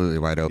 Absolutely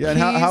wide open. Yeah, and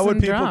how Keys would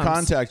and people drums.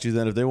 contact you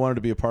then if they wanted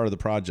to be a part of the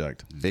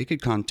project? They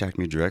could contact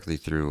me directly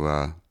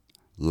through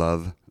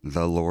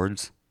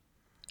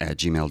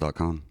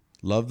lovethelords@gmail.com.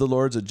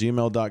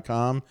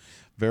 LoveTheLords@gmail.com.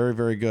 Very,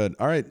 very good.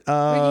 All right.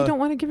 Wait, you don't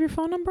want to give your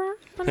phone number?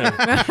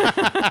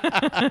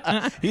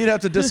 He'd have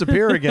to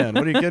disappear again.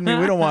 What are you kidding me?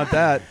 We don't want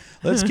that.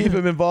 Let's keep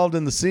him involved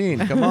in the scene.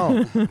 Come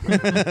on.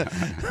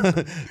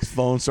 His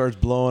phone starts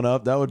blowing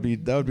up. That would be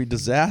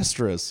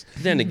disastrous.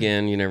 Then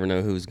again, you never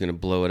know who's going to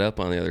blow it up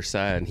on the other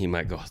side, and he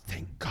might go,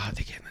 "Thank God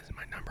they gave my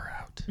number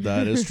out."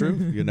 That is true.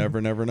 You never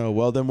know.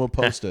 Well, then we'll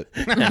post it.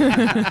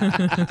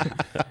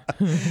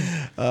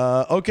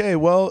 Okay.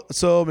 Well,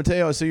 so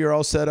Mateo, I see you're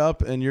all set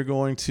up, and you're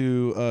going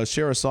to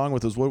share a song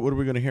with us. What are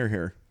we going to hear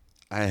here?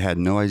 I had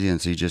no idea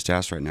until you just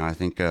asked right now. I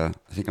think I'm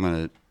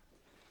gonna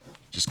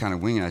just kind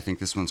of wing it. I think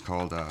this one's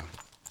called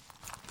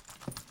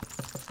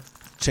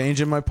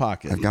Change in My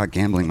Pocket. I've Got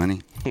Gambling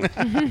Money.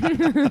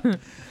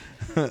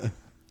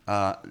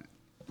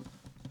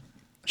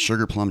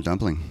 Sugar Plum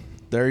Dumpling.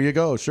 There you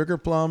go. Sugar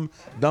Plum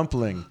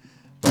Dumpling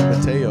by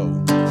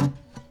Mateo.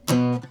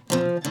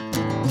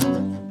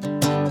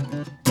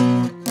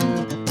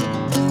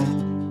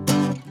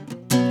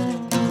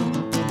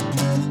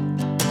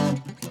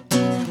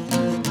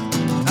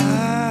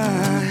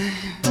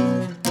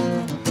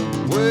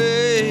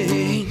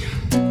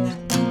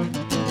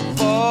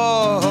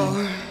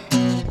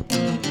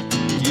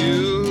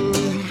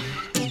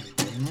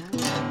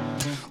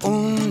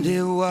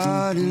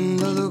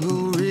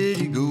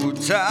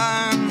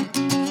 Time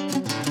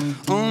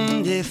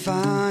only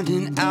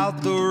finding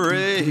out the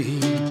rain,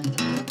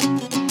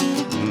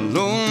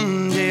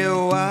 lonely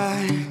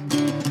why,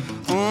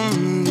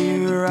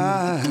 only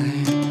right,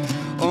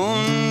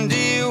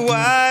 only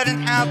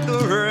widen out the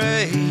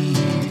rain.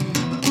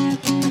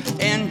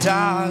 And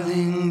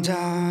darling,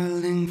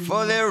 darling,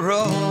 for they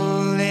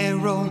roll,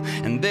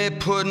 and they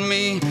put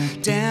me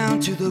down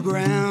to the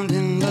ground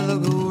in the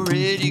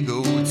ready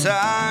go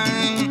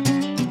time.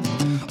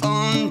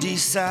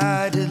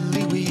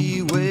 Undecidedly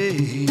we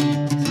wait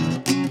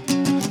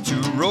to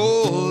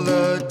roll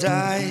the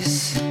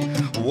dice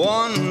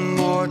one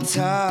more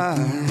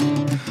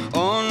time,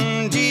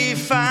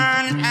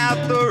 undefined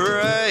out the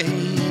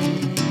rain.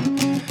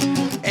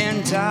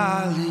 And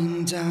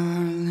darling,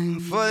 darling,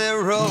 for they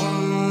roll,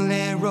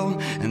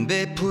 and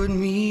they put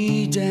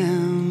me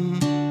down.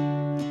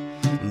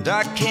 And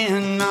I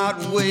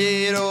cannot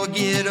wait or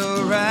get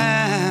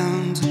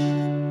around.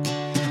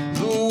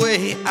 The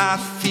way I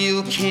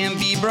feel can't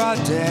be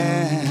brought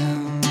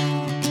down.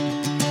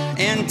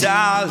 And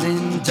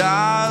darling,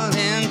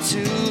 darling,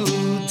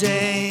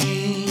 today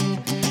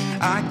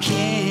I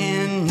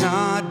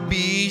cannot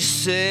be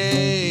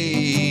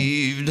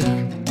saved.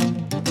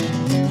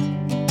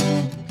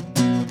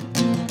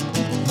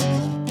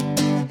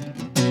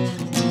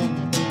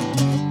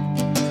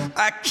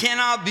 I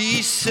cannot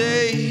be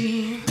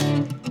saved.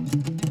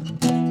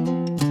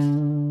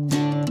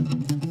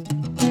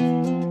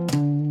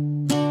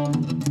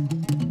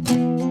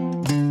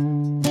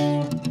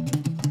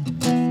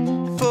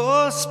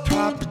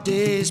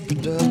 Day's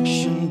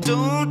production,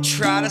 don't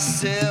try to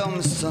sell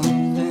me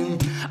something.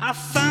 I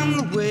found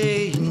the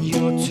way in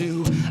your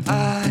two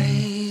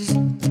eyes,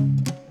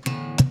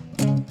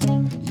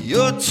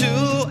 your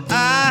two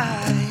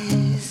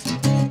eyes.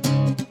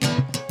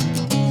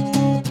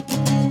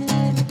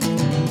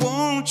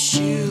 Won't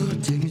you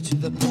take me to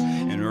the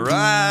and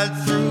ride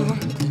through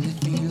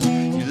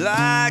anything you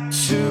like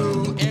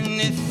to,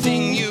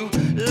 anything you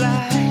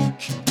like.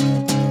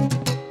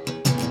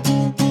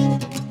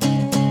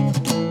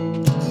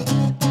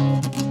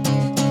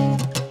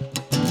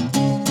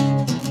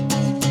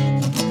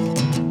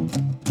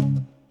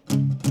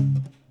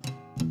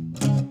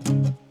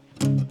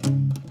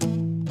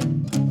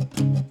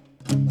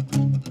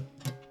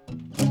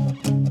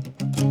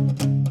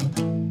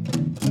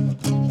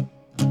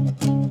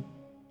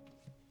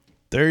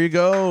 There you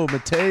go,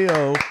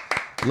 Mateo.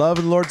 Love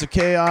and Lords of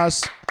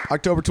Chaos,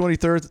 October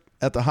 23rd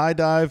at the High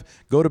Dive.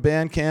 Go to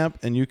Bandcamp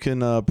and you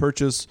can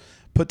purchase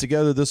Put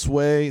Together This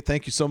Way.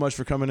 Thank you so much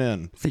for coming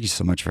in. Thank you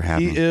so much for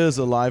having me. He is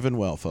alive and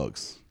well,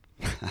 folks.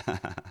 Welcome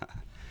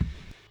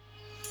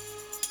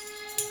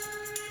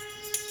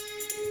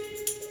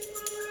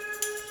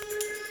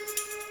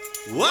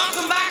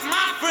back,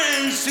 my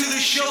friends, to the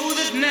show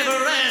that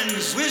never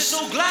ends. We're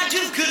so glad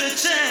you could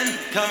attend.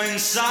 Come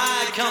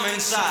inside, come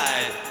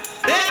inside.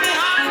 There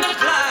behind the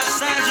glass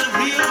stands a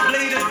real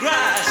blade of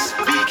grass.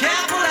 Be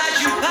careful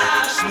as you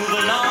pass. Move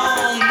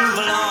along, move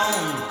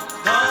along.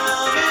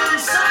 Come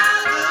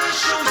inside, the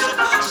show's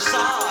about to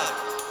start.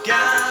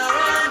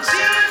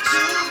 Guaranteed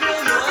to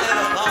blow your head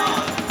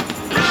apart.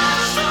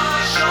 Last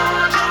show,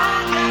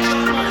 don't get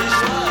your money's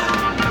worth.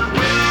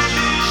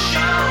 Really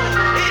show,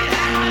 it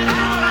happened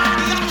all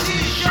right. You gotta see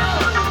the show.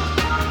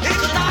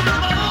 It's a rock and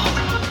roll.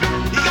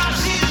 You gotta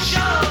see the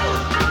show.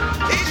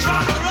 It's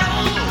rock and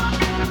roll.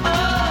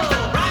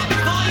 Oh, right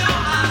before your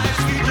eyes,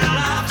 people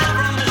laughter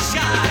from the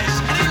skies,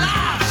 and he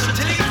laughs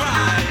until he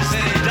cries,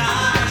 and he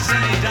dies.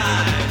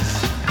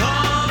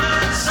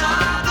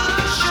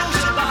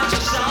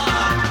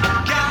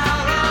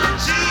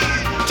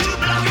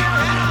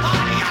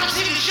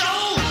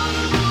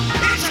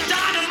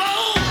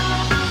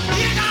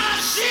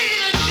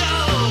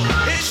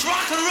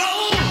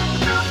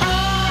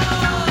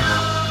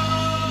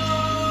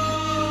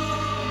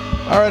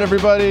 All right,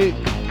 everybody.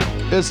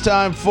 It's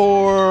time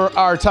for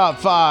our top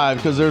 5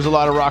 because there's a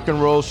lot of rock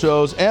and roll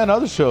shows and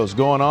other shows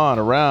going on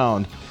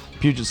around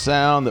Puget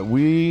Sound that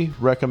we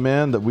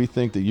recommend, that we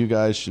think that you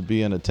guys should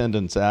be in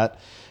attendance at.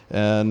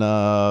 And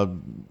we're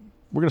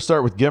going to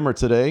start with Gimmer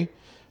today.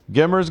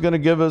 Gimmer's going to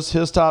give us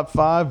his top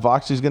 5.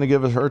 Voxie's going to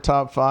give us her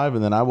top 5,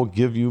 and then I will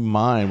give you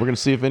mine. We're going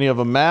to see if any of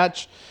them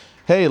match.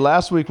 Hey,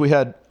 last week we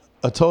had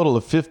a total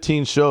of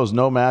 15 shows,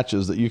 no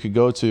matches, that you could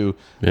go to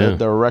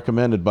that were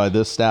recommended by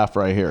this staff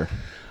right here.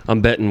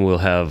 I'm betting we'll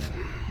have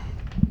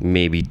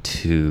maybe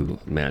 2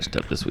 matched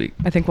up this week.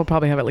 I think we'll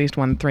probably have at least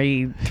one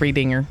three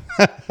dinger.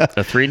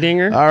 A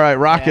 3-dinger? All right,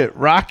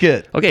 rock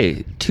it.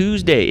 Okay,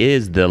 Tuesday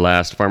is the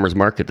last farmer's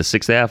market, the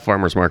 6th Ave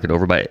farmer's market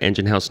over by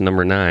Engine House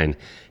number 9.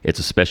 It's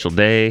a special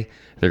day.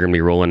 They're going to be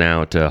rolling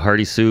out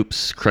hearty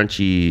soups,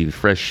 crunchy,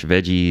 fresh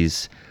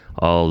veggies,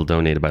 all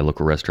donated by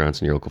local restaurants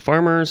and your local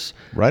farmers.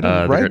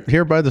 Right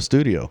here by the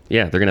studio.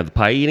 Yeah, they're going to have the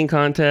pie eating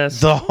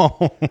contest,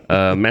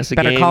 massive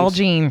Better games, call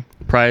Gene.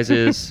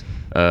 prizes,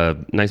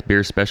 nice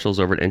beer specials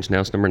over at Engine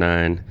House number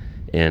 9,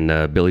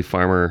 and Billy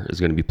Farmer is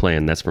going to be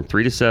playing. That's from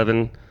 3 to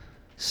 7,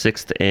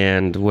 6th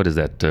and what is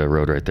that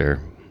road right there?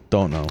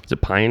 Don't know. Is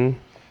it Pine?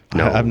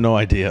 No, I have no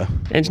idea.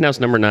 Engine House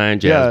number 9,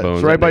 Jazz Bones.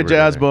 It's right by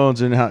Jazz there.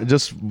 Bones, and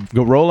just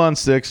go roll on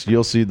 6.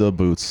 You'll see the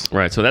booths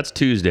Right, so that's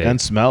Tuesday.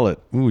 and smell it.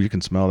 Ooh, you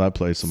can smell that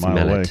place a mile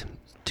Smell away. it.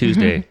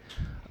 Tuesday.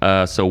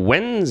 So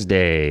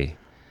Wednesday,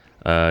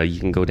 you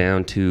can go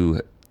down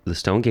to the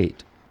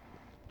Stonegate,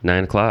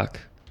 9 o'clock.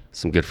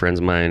 Some good friends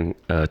of mine,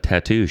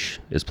 Tattoosh,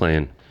 is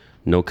playing.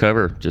 No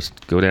cover.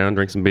 Just go down,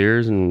 drink some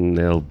beers, and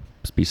they'll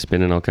be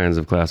spinning all kinds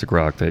of classic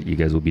rock that you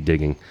guys will be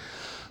digging.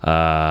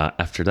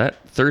 After that,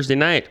 Thursday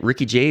night,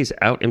 Ricky J's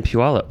out in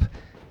Puyallup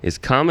is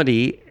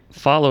comedy,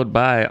 followed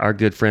by our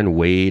good friend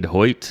Wade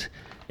Hoyt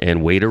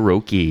and Wade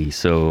Aroki.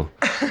 So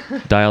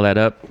dial that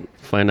up,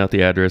 find out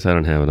the address. I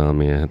don't have it on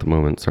me at the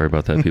moment. Sorry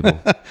about that, people.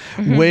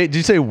 Wait, did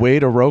you say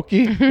Wade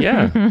Aroki?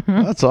 Yeah.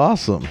 That's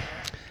awesome.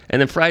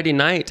 And then Friday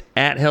night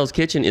at Hell's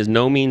Kitchen is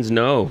No Means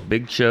No.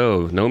 Big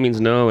show. No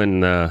Means No.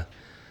 And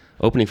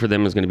opening for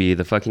them is going to be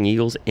the Fucking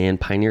Eagles and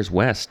Pioneers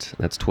West.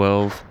 That's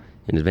 12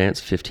 in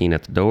advance, 15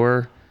 at the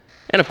door.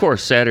 And of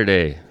course,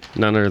 Saturday,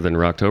 none other than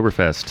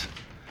Rocktoberfest,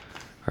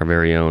 our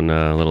very own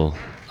little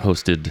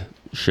hosted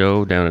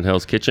show down at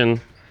Hell's Kitchen.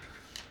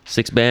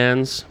 6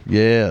 bands.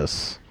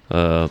 Yes.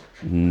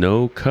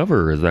 No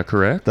cover, is that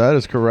correct? That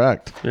is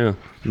correct. Yeah.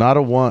 Not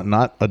a one,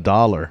 not a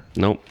dollar.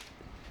 Nope.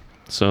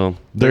 So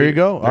There you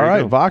go. All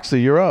right,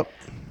 Voxie, you're up.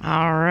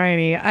 All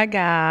righty. I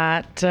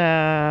got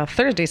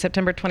Thursday,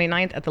 September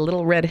 29th at the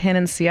Little Red Hen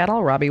in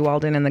Seattle, Robbie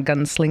Walden and the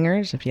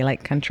Gunslingers. If you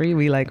like country,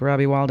 we like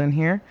Robbie Walden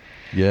here.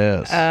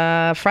 Yes.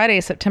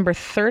 Friday, September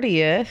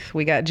 30th,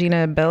 we got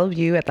Gina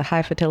Bellevue at the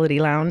High Fidelity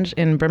Lounge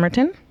in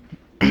Bremerton.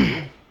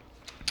 Where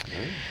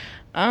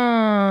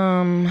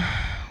am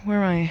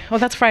I? Oh,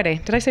 that's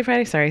Friday. Did I say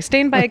Friday? Sorry.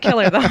 Stained by a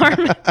Killer, the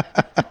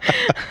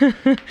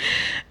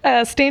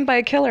Harmon. Stained by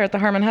a Killer at the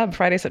Harmon Hub,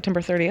 Friday,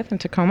 September 30th in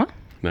Tacoma.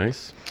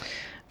 Nice.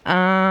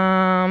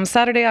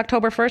 Saturday,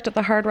 October 1st at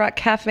the Hard Rock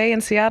Cafe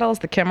in Seattle is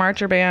the Kim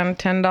Archer Band,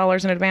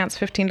 $10 in advance,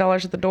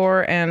 $15 at the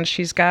door, and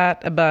she's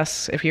got a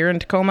bus. If you're in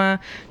Tacoma,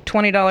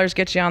 $20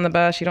 gets you on the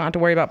bus. You don't have to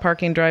worry about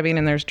parking, driving,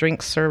 and there's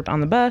drinks served on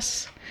the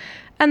bus.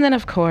 And then,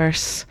 of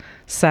course,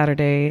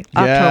 Saturday,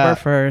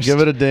 October 1st. Give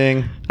it a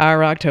ding. Our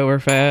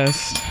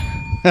Oktoberfest.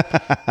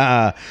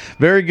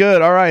 Very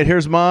good. All right,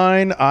 here's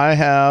mine. I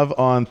have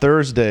on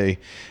Thursday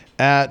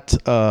at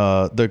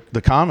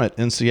the Comet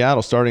in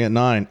Seattle, starting at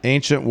 9.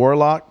 Ancient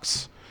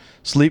Warlocks,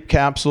 Sleep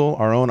Capsule,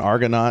 our own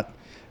Argonaut,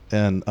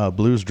 and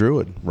Blues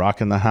Druid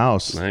rocking the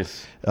house.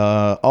 Nice.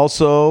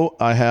 Also,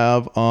 I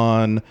have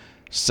on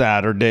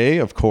Saturday,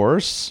 of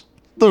course,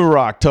 the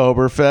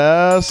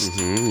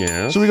Rocktoberfest.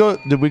 Yeah. So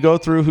did we go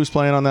through who's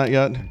playing on that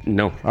yet?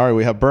 No. All right,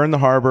 we have Burn the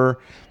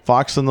Harbor,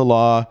 Fox and the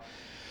Law,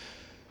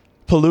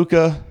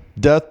 Palooka,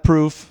 Death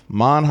Proof,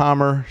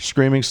 Monhammer,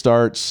 Screaming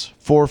Starts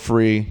for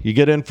free. You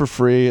get in for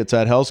free. It's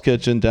at Hell's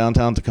Kitchen,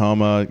 downtown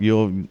Tacoma.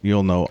 You'll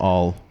know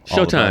all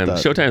Showtime. about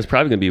that. Showtime's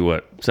probably gonna be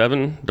what?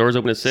 7? Doors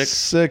open at 6.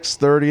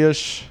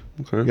 6:30ish.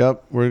 Okay.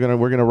 Yep, we're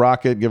gonna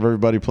rock it. Give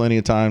everybody plenty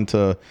of time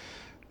to,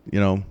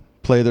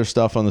 play their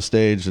stuff on the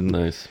stage and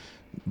Nice.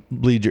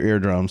 bleed your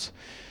eardrums.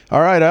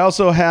 All right. I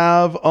also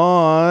have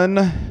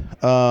on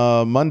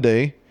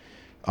Monday,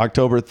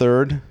 October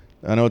 3rd.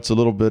 I know it's a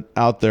little bit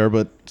out there,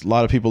 but a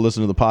lot of people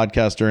listen to the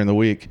podcast during the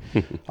week.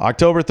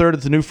 October 3rd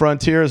at the New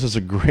Frontiers is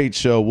a great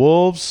show.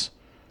 Wolves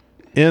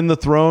in the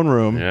Throne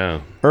Room,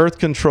 Yeah. Earth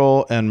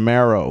Control, and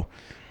Marrow.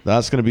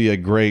 That's going to be a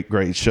great,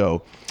 great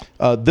show.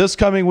 This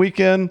coming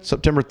weekend,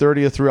 September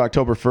 30th through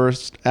October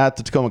 1st, at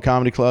the Tacoma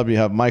Comedy Club, you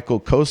have Michael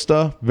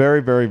Costa.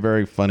 Very, very,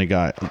 very funny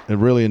guy. I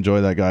really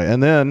enjoy that guy.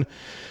 And then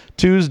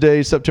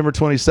Tuesday, September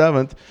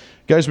 27th,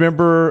 you guys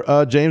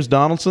remember James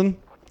Donaldson?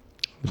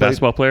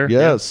 Basketball player?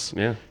 Yes.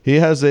 Yeah. He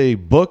has a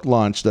book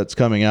launch that's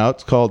coming out.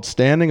 It's called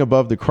Standing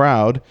Above the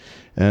Crowd,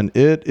 and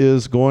it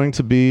is going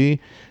to be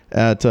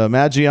at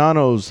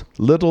Maggiano's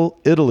Little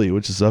Italy,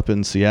 which is up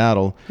in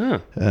Seattle. Huh.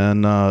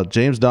 And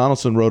James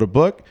Donaldson wrote a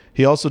book.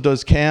 He also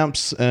does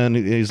camps, and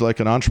he's like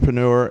an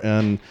entrepreneur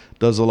and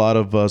does a lot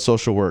of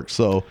social work.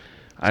 So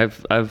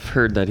I've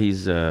heard that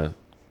he's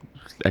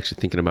actually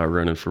thinking about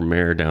running for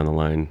mayor down the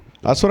line.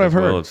 that's what I've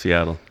heard. Well, of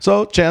Seattle.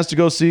 So chance to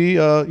go see,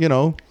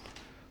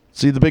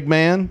 see the big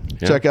man,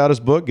 Yeah. check out his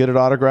book, get it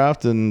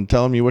autographed, and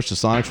tell him you wish the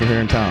Sonics were here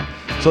in town.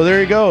 So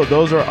there you go.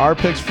 Those are our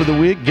picks for the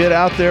week. Get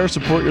out there,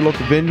 support your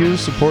local venues,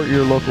 support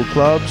your local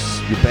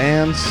clubs, your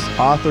bands,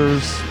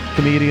 authors,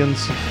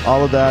 comedians,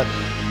 all of that,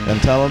 and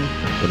tell them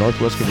the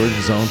Northwest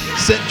Convergence Zone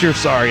sent your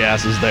sorry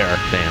asses there.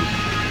 Bam.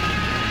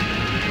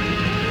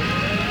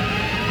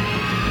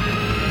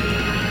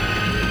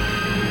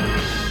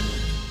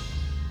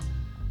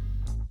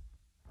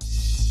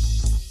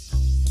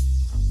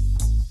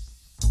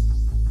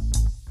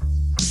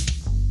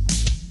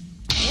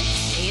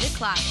 It's 8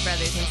 o'clock,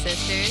 brothers and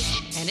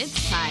sisters, and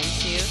it's time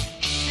to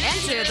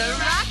enter the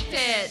Rock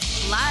Pit,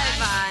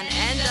 live on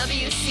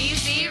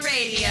NWCZ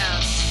Radio.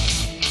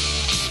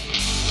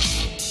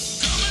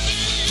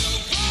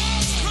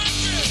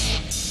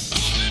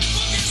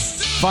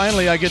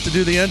 Finally, I get to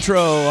do the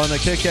intro on the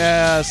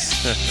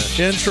kick-ass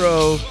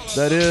intro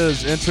that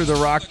is Enter the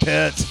Rock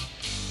Pit.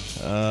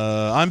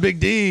 I'm Big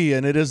D,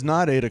 and it is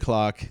not 8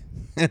 o'clock,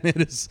 and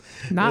it is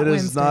Not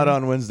Wednesday. not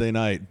on Wednesday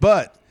night.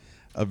 But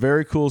a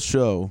very cool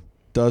show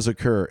does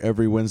occur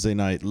every Wednesday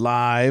night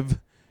live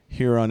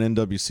here on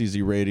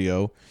NWCZ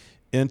Radio.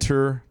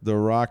 Enter the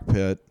Rock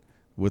Pit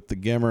with the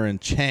Gimmer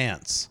and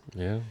Chance.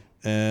 Yeah.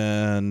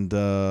 And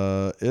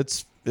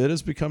it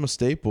has become a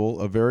staple.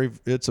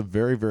 It's a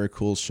very, very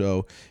cool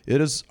show.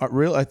 It is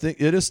real. I think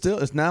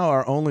it's now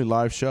our only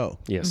live show.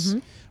 Yes.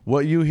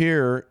 What you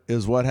hear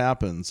is what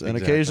happens. And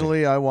Exactly.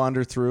 occasionally I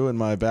wander through in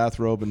my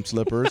bathrobe and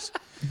slippers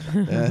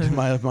and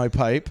my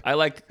pipe. I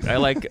like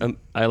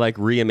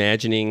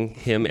reimagining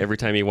him every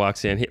time he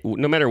walks in.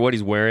 No matter what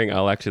he's wearing,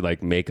 I'll actually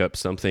like make up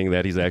something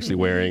that he's actually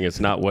wearing.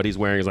 It's not what he's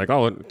wearing. It's like,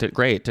 oh,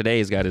 great. Today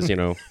he's got his,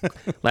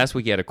 last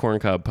week he had a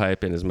corncob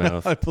pipe in his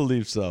mouth. I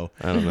believe so.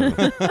 I don't know.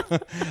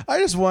 I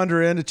just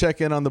wander in to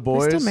check in on the They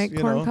boys. still make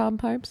you know. corncob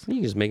pipes? You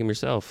can just make them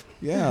yourself.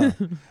 Yeah.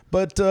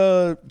 But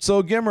so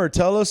Gimmer,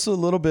 tell us a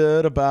little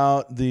bit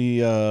about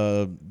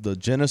the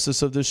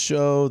genesis of this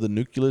show, the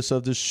nucleus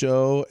of this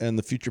show, and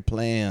the future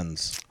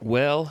plans.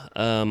 Well,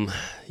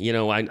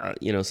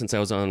 since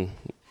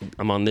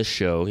I'm on this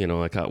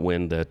show, I caught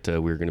wind that we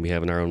were going to be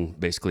having our own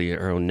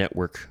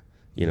network,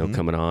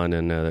 coming on,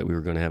 and that we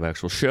were going to have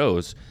actual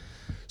shows.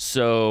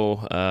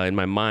 So in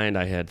my mind,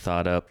 I had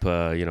thought up,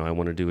 I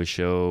want to do a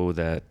show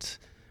that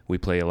we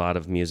play a lot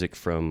of music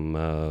from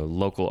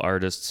local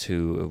artists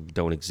who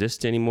don't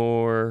exist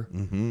anymore,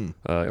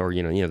 or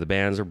the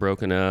bands are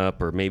broken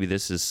up, or maybe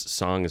this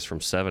song is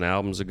from 7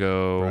 albums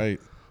ago, Right.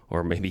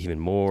 or maybe even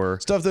more.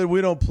 Stuff that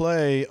we don't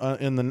play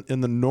in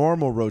the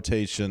normal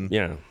rotation.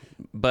 Yeah,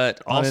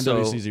 but on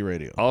also NWCZ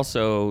Radio.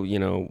 Also,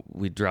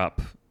 we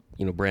drop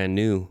brand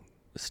new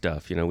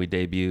stuff. We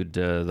debuted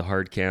the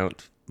Hard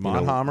Count.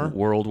 Monhammer?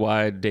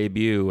 Worldwide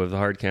debut of the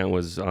Hard Count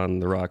was on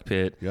the Rock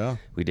Pit. Yeah.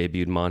 We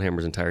debuted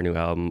Monhammer's entire new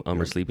album,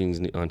 Umber Sleeping's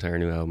entire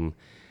new album,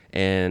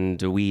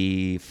 and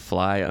we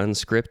fly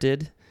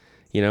unscripted.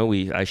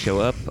 I show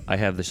up, I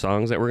have the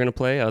songs that we're going to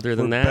play. Other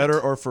than that,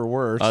 better or for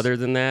worse. Other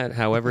than that,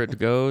 however it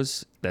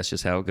goes, that's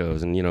just how it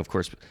goes. And of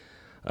course,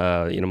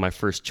 my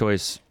first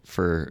choice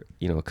for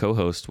a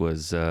co-host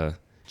was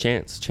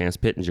Chance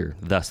Pittenger,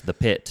 thus the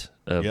Pit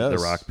of the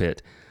Rock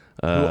Pit,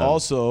 who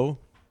also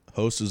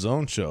hosts his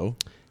own show.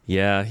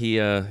 Yeah, he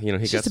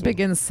It's just a big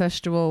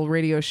incestual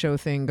radio show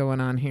thing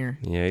going on here.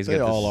 Yeah, They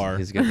all are.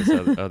 He's got this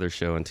other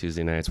show on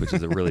Tuesday nights, which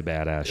is a really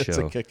badass show. It's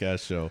a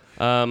kick-ass show.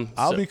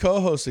 I'll be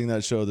co-hosting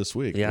that show this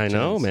week. Yeah, I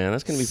know, man.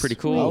 That's going to be pretty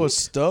cool. I was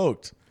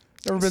stoked.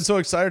 Never been so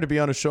excited to be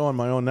on a show on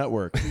my own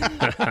network.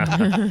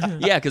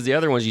 Yeah, because the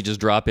other ones you just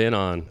drop in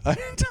on.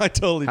 I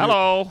totally do.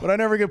 Hello. But I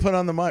never get put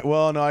on the mic.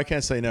 Well, no, I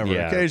can't say never.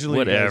 Yeah, occasionally,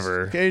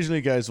 whatever.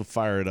 Occasionally, guys will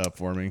fire it up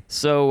for me.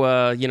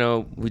 So,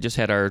 we just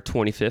had our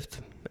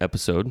 25th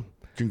episode.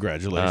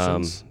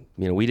 Congratulations.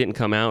 We didn't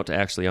come out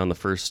actually on the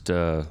first,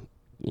 the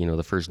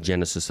first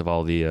genesis of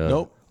all the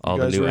Nope. all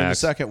You the guys new were in the acts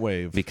second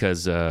wave.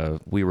 because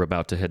we were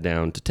about to head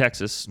down to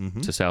Texas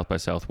to South by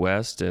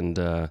Southwest, and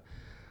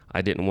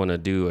I didn't want to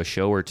do a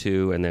show or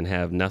two and then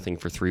have nothing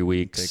for 3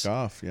 weeks. Take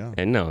off, yeah.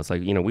 And no, it's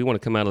like we want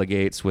to come out of the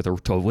gates with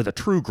a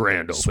true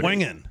grand opening.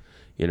 Swinging.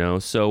 So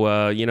in So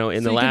the you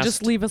last can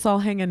just leave us all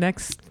hanging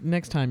next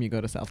time you go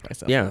to South by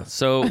Southwest. yeah,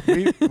 so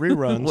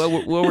Reruns.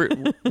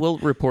 well, we'll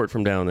report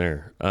from down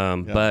there.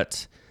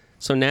 But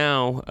so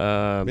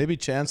now, Maybe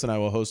Chance and I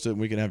will host it, and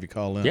we can have you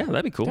call in. yeah,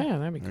 that'd be cool. Yeah,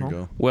 that'd be There cool. you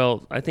go.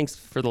 Well, I think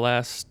for the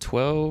last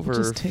 12 or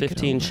Just take it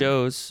 15 over.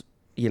 shows,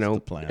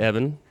 the plan.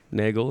 Evan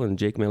Nagel and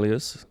Jake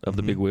Melius of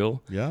the Big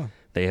Wheel, Yeah.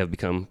 they have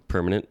become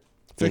permanent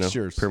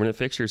Fixtures. Permanent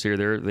fixtures here.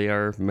 They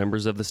are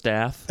members of the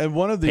staff. And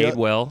one of the Paid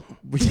well.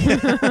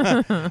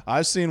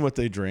 I've seen what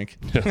they drink.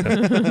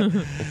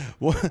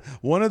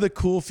 One of the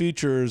cool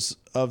features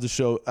of the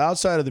show,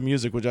 outside of the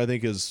music, which I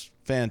think is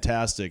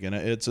fantastic, and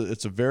it's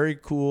a very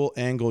cool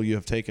angle you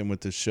have taken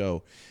with this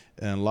show,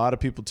 and a lot of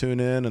people tune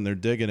in and they're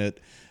digging it.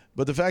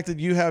 But the fact that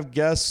you have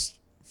guests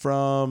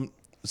from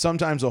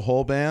sometimes a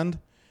whole band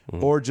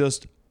or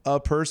just a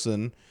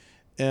person,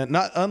 and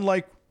not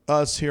unlike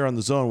us here on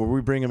The Zone, where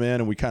we bring them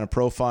in and we kind of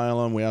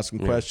profile them, we ask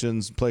them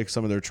questions, play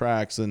some of their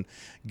tracks, and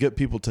get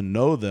people to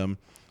know them.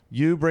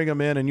 You bring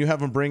them in and you have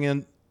them bring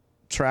in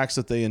tracks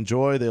that they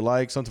enjoy, they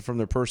like, something from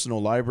their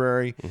personal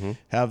library,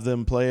 have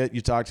them play it.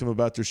 You talk to them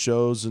about their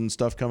shows and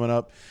stuff coming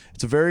up.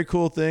 It's a very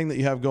cool thing that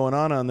you have going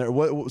on there.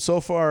 What so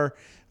far,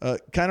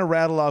 kind of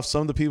rattle off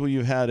some of the people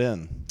you've had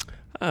in.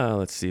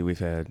 Let's see. We've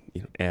had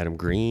Adam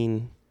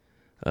Green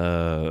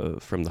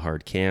from the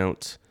Hard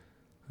Count.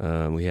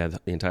 We had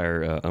the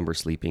entire Umber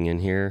Sleeping in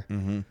here.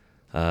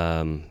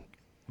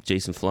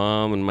 Jason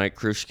Flom and Mike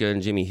Krushka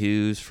and Jimmy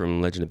Hughes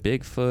from Legend of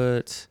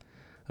Bigfoot.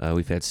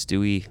 We've had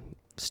Stewie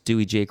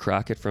J.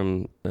 Crockett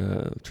from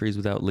Trees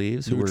Without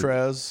Leaves. Lou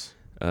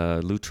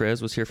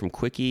Trez was here from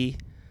Quickie.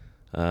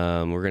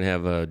 We're going to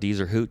have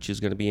Deezer Hooch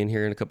is going to be in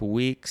here in a couple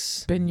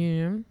weeks. Ben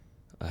Union.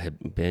 I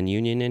had Ben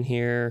Union in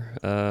here.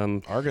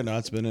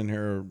 Argonaut's been in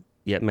here.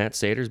 Yeah, Matt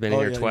Sater's been in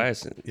here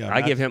twice. Yeah,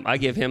 I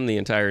give him the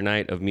entire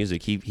night of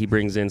music. He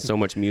brings in so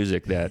much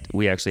music that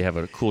we actually have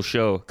a cool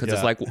show, because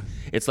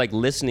it's like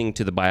listening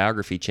to the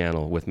Biography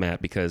channel with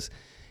Matt, because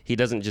he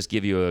doesn't just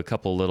give you a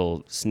couple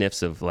little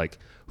sniffs of like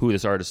who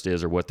this artist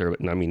is or what they're.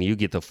 I mean, you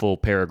get the full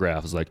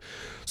paragraph. It's like,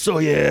 so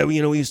yeah, we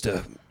used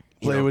to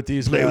play with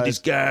these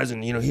guys,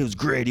 and he was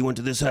great. He went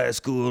to this high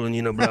school,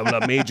 and blah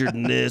blah, majored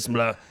in this,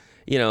 blah.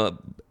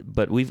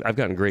 But I've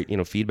gotten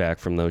great feedback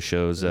from those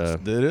shows.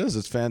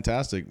 It's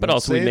fantastic. But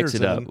also we mix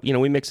it up.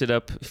 We mix it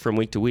up from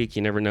week to week.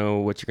 You never know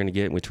what you're going to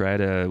get. And we try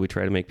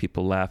to make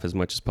people laugh as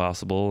much as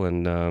possible.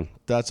 And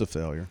that's a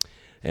failure.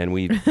 And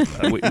we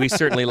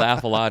certainly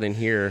laugh a lot in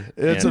here.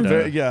 It's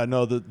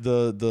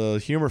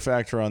the humor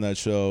factor on that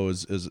show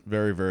is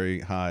very, very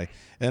high.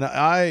 And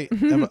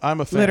I'm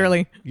a fan.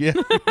 Literally. Yeah.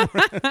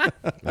 I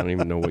don't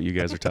even know what you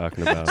guys are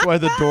talking about. That's why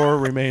the door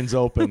remains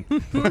open.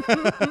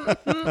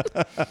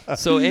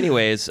 So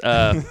anyways,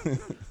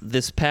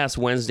 this past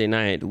Wednesday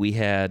night, we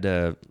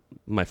had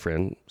my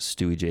friend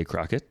Stewie J.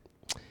 Crockett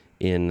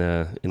in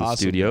the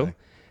studio. Guy.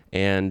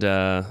 And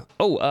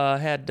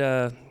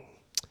had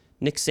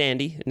Nick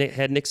Sandy.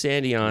 Had Nick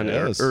Sandy on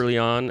early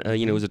on.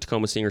 He was a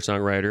Tacoma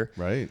singer-songwriter.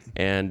 Right.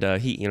 And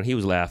he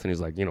was laughing. He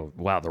was like,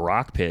 wow, the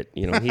Rock Pit.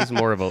 He's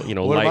more of a, what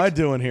light. am I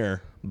doing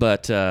here?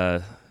 But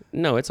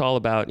no, it's all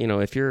about,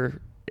 if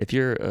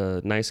you're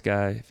a nice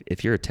guy,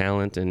 if you're a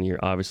talent, and you're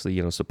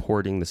obviously,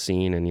 supporting the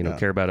scene and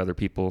care about other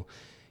people,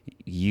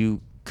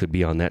 you could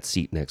be on that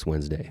seat next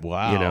Wednesday.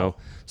 Wow.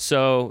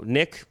 So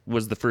Nick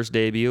was the first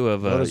debut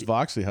of. Notice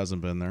Voxy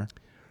hasn't been there.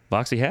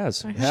 Voxy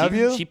has. Have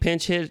you? She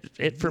pinch hit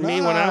it for me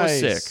when I was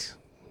sick.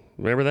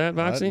 Remember that,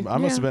 Voxy? I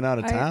must have been out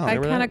of town. I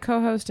kind of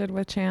co-hosted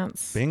with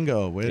Chance.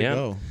 Bingo. Way to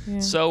go.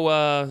 Yeah.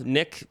 So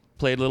Nick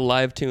played a little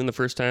live tune the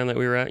first time that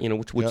we were at,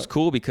 which is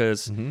cool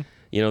because,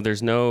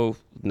 there's no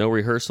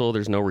rehearsal.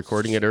 There's no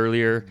recording it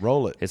earlier.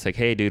 Roll it. It's like,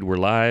 hey, dude, we're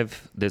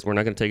live. We're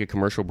not going to take a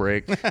commercial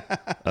break.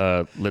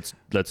 Let's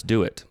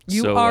do it.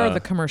 You are the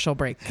commercial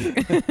break.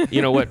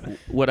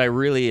 What I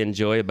really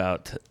enjoy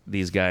about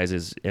these guys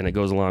is, and it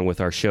goes along with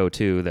our show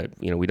too, that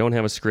we don't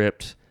have a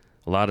script.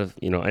 A lot of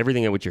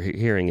everything that what you're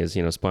hearing is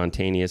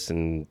spontaneous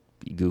and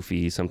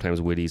goofy,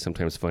 sometimes witty,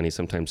 sometimes funny,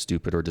 sometimes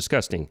stupid or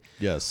disgusting.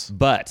 Yes.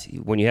 But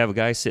when you have a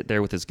guy sit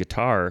there with his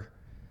guitar,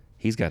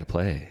 he's got to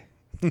play.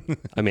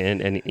 I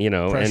mean, and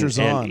pressure's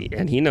on,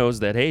 and he knows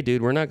that. Hey,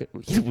 dude,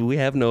 we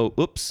have no.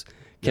 Oops,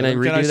 can I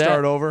redo that? Can I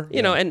start over?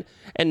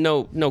 And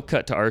no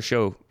cut to our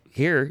show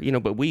here.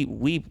 But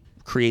we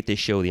create this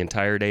show the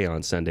entire day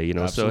on Sunday.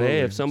 Absolutely. So hey,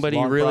 if somebody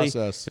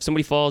if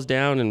somebody falls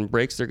down and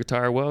breaks their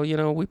guitar, well,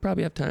 we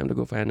probably have time to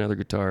go find another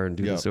guitar and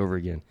do this over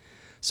again.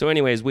 So,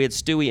 anyways, we had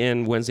Stewie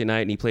in Wednesday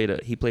night, and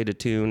he played a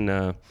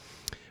tune.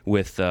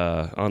 With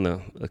on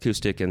the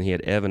acoustic, and he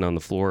had Evan on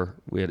the floor.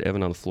 We had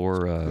Evan on the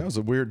floor. That was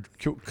a weird,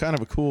 kind of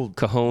a cool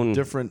cajon,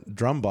 different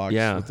drum box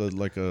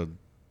with a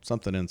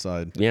something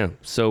inside. Yeah.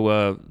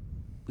 So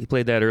he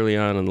played that early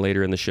on, and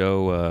later in the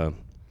show,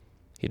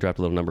 he dropped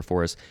a little number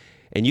for us.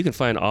 And you can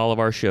find all of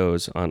our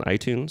shows on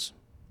iTunes,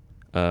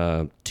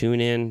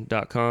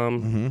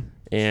 TuneIn.com,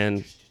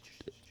 and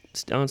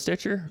on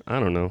Stitcher. I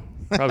don't know,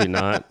 probably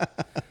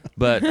not.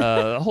 But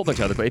a whole bunch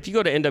of other places. If you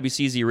go to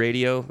NWCZ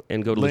Radio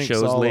and go to Links the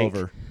show's all link,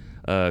 over.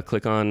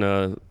 Click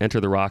on Enter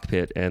the Rock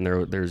Pit, and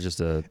there's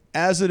just a...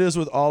 As it is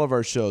with all of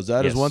our shows.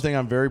 That is one thing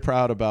I'm very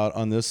proud about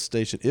on this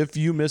station. If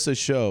you miss a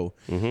show,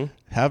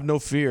 have no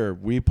fear.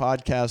 We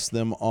podcast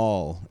them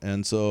all.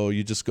 And so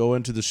you just go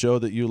into the show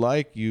that you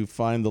like, you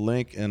find the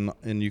link,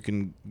 and you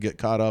can get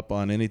caught up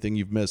on anything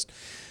you've missed.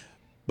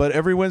 But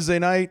every Wednesday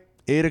night,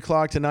 8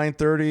 o'clock to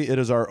 9:30, it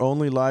is our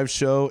only live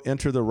show,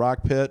 Enter the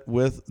Rock Pit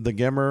with the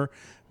Gimmer.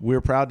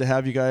 We're proud to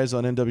have you guys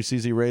on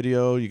NWCZ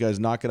Radio. You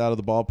guys knock it out of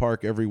the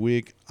ballpark every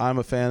week. I'm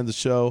a fan of the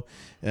show,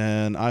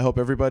 and I hope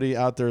everybody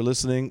out there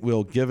listening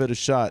will give it a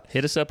shot.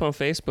 Hit us up on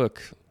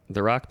Facebook.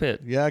 The Rock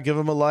Pit. Yeah, give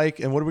them a like.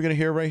 And what are we going to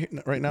hear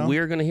right now?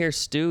 We're going to hear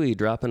Stewie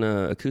dropping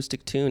an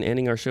acoustic tune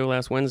ending our show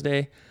last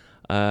Wednesday.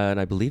 And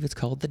I believe it's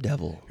called The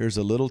Devil. Here's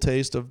a little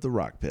taste of the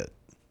Rock Pit.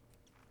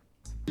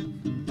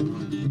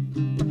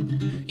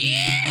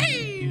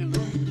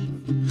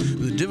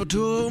 The devil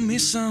told me,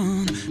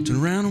 son,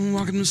 turn around and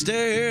walk up the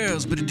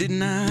stairs, but he did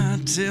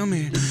not tell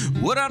me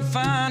what I'd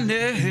find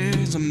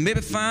next. Maybe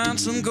find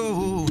some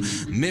gold,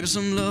 maybe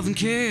some love and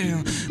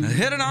care. I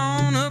headed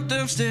on up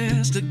the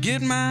stairs to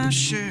get my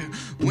share.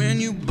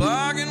 When you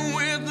bargain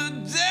with the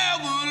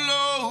devil,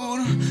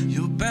 Lord,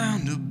 you're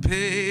bound to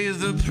pay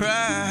the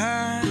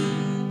price.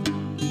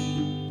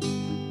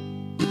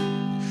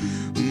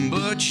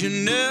 But you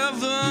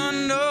never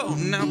know.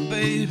 Now,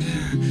 baby,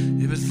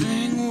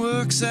 everything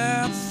works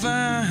out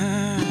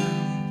fine.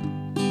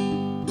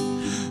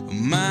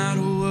 Might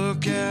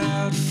work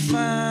out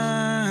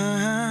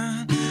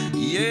fine.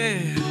 Yeah,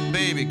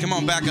 baby, come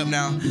on, back up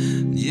now.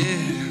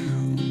 Yeah,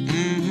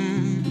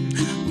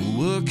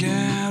 work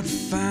out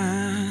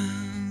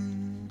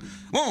fine.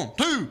 1,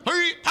 2,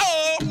 3, 4.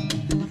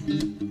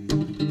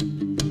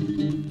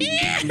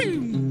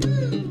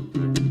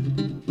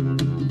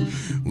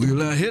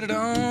 Well, I headed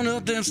on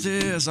up them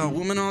stairs, saw a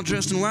woman all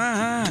dressed in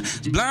white.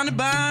 Blinded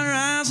by her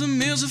eyes, the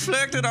mirrors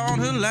reflected on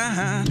her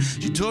line.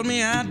 She told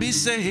me I'd be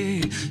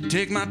safe,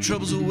 take my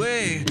troubles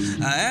away.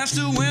 I asked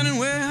her when and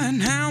where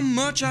and how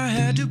much I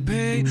had to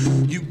pay.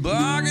 You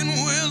bargain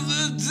with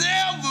the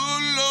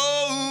devil,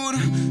 Lord,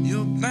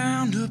 you're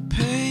bound to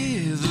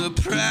pay the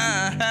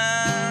price.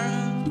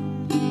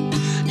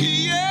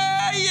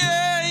 Yeah,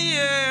 yeah,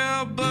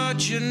 yeah,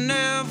 but you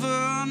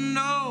never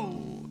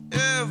know.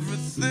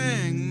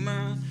 Everything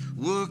might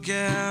work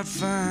out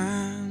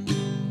fine.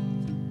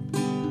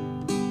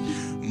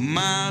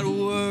 Might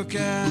work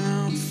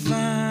out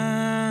fine.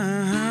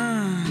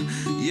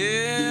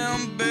 Yeah,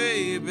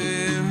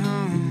 baby.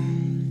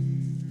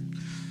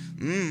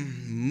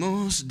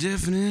 Most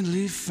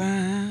definitely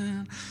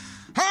fine.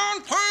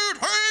 1, 2,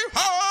 3,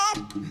 4.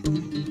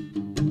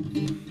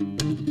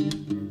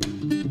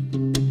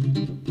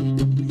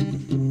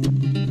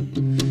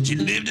 She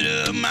lifted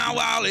up my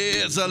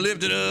wallets, I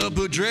lifted up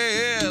her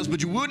dress,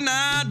 but you would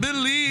not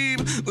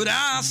believe what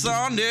I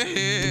saw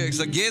next.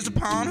 I gazed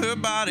upon her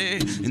body,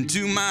 and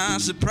to my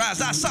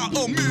surprise, I saw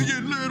a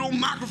million little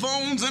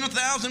microphones and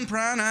 1,000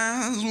 prying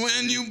eyes.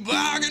 When you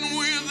bargain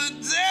with the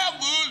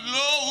devil,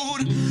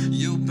 Lord,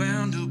 you're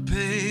bound to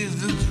pay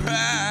the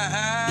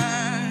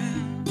price.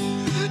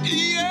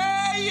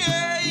 Yeah,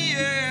 yeah,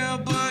 yeah,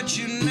 but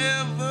you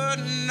never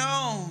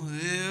know.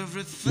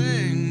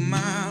 Everything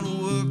might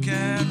work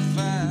out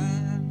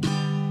fine.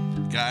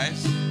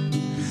 Guys,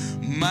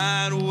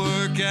 might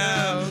work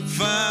out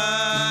fine.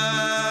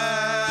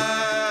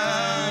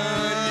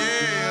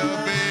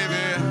 Yeah,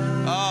 baby.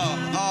 Oh,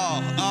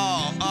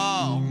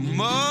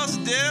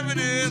 most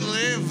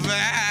definitely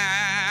fine.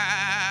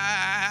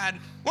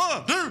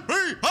 1, 2,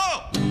 3, 4.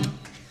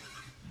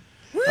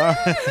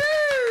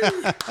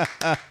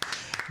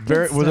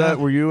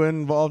 Were you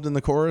involved in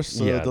the chorus?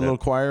 The little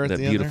choir at the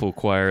end. That beautiful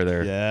choir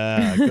there.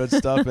 Yeah, good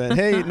stuff. And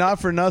hey, not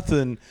for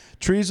nothing,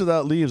 Trees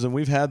Without Leaves, and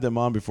we've had them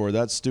on before.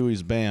 That's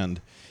Stewie's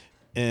band,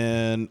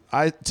 and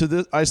I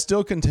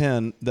still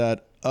contend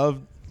that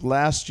of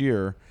last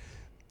year,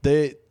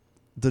 the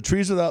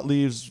Trees Without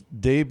Leaves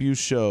debut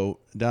show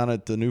down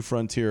at the New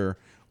Frontier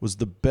was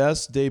the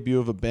best debut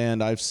of a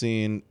band I've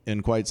seen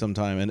in quite some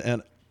time,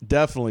 and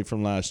definitely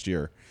from last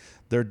year.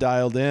 They're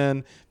dialed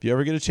in. If you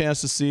ever get a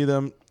chance to see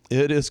them,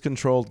 it is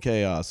controlled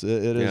chaos.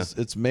 It is.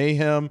 It's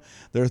mayhem.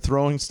 They're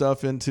throwing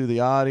stuff into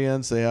the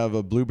audience. They have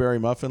a blueberry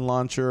muffin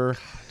launcher.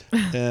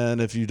 And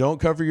if you don't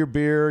cover your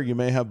beer, you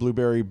may have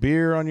blueberry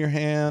beer on your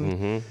hand.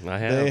 Mm-hmm. I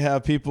have. They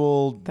have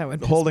people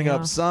holding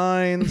up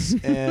signs,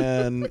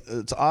 and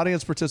it's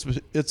audience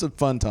participation. It's a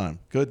fun time.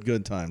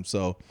 Good time.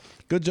 So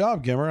good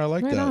job, Gimmer. I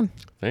like that. On.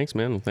 Thanks,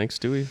 man. Thanks,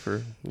 Stewie,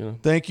 for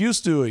Thank you,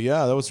 Stewie.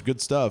 Yeah, that was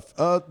good stuff.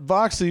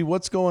 Voxy,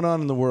 what's going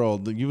on in the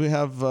world? You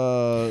have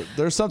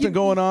there's something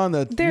going on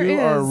that you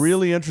are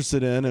really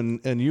interested in,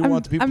 and you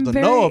want the people to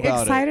know about it. I'm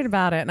very excited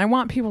about it, and I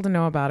want people to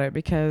know about it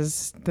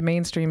because the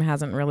mainstream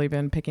hasn't really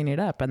been picking it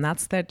up. And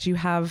that's that you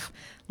have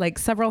like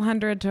several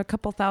hundred to a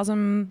couple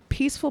thousand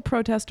peaceful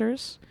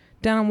protesters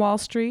down on Wall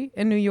Street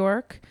in New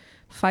York,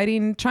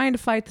 trying to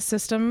fight the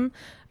system,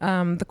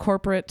 the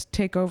corporate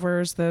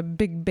takeovers, the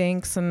big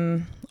banks,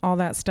 and all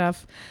that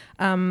stuff.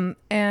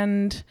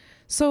 And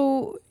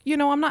so,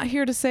 I'm not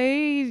here to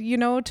say,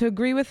 to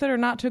agree with it or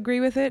not to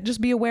agree with it.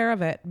 Just be aware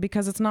of it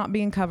because it's not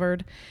being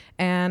covered.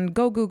 And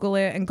go Google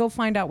it and go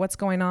find out what's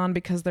going on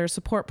because there's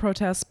support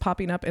protests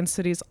popping up in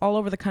cities all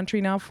over the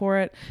country now for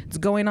it. It's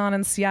going on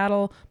in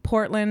Seattle,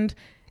 Portland,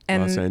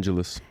 and Los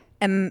Angeles.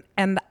 And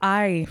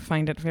I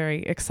find it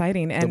very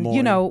exciting. And,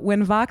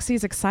 when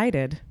Voxy's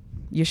excited,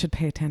 you should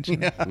pay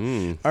attention.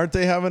 Yeah. Aren't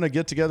they having a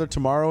get together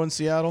tomorrow in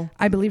Seattle?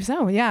 I believe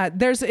so. Yeah.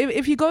 There's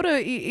if you go to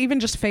even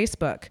just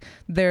Facebook,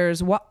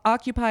 there's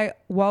Occupy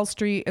Wall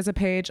Street is a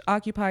page,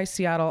 Occupy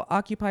Seattle,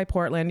 Occupy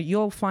Portland.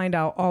 You'll find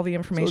out all the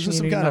information. So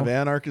is this some kind of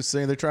anarchist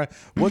thing they try?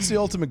 What's the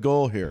ultimate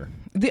goal here?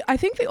 I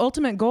think the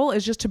ultimate goal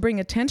is just to bring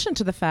attention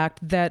to the fact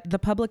that the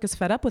public is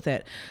fed up with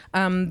it.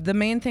 The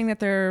main thing that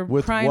they're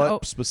With crying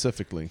what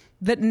specifically?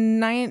 that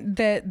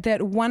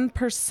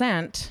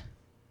 1%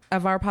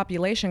 of our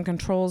population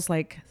controls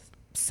like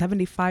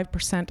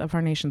 75% of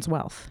our nation's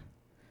wealth.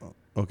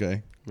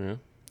 Okay. Yeah.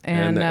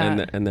 And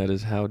that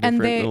is how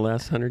different they- in the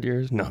last 100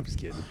 years? No, I'm just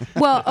kidding.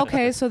 well,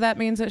 okay, so that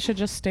means it should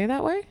just stay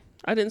that way.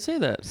 I didn't say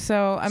that.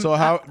 So I'm So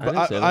how? I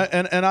didn't say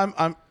that.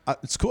 I'm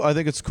it's cool. I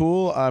think it's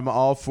cool. I'm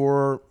all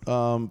for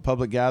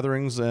public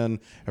gatherings and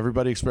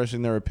everybody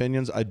expressing their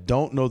opinions. I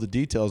don't know the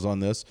details on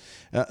this,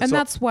 and so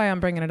that's why I'm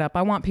bringing it up.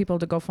 I want people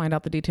to go find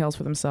out the details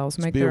for themselves.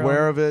 Make be their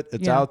aware own. of it.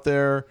 It's Yeah. out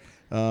there.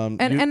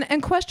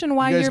 And question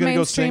why you guys your gonna go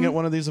mainstream. sing at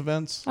one of these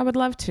events? I would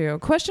love to.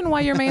 Question why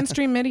your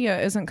mainstream media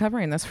isn't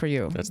covering this for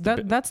you. That's the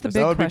big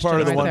that would be question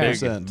part of the right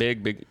there. 1%.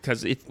 Big,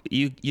 because if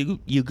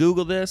you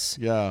Google this,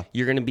 Yeah.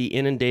 you're going to be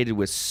inundated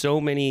with so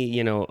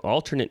many,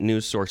 alternate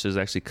news sources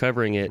actually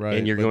covering it, Right,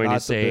 and you're but going to not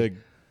the say, big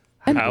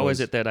how boys. is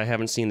it that I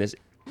haven't seen this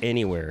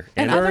anywhere?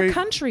 And Very- other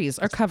countries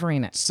are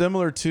covering it.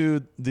 Similar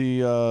to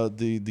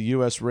the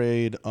U.S.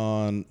 raid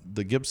on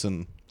the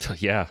Gibson,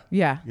 Yeah.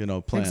 Yeah.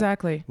 plant.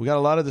 Exactly. We got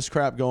a lot of this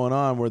crap going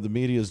on where the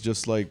media is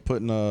just like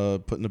putting a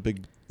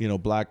big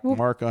black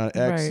mark on X,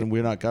 right. and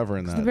we're not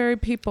covering The that. very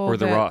people Or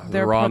the that raw,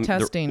 they're the raw,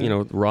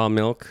 protesting. raw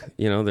milk.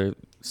 They're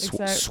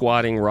Exact-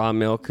 swatting raw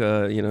milk.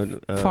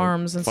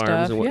 farms and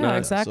stuff. and whatnot. Yeah,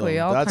 exactly.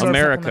 So All that's kinds of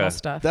America. supplemental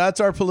stuff. That's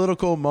our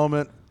political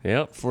moment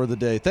Yep. for the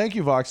day. Thank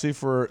you, Voxy,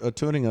 for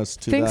tuning us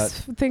to that.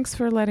 Thanks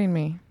for letting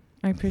me.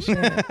 I appreciate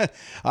it.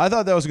 I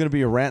thought that was going to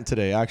be a rant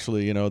today,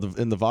 actually, in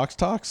the Vox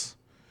Talks.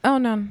 Oh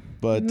no.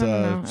 But No, no,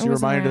 no. It she wasn't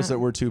reminded us that. that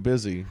we're too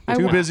busy. I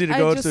Too wa- busy to I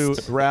go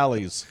just- to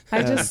rallies.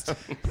 I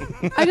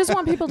just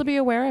want people to be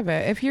aware of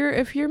it. If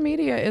your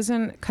media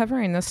isn't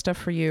covering this stuff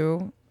for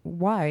you,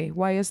 why?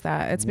 Why is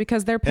that? It's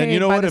because they're paid you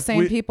know by what? the If same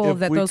we- people if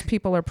that we those c-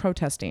 people are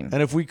protesting.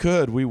 And if we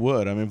could, we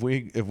would. I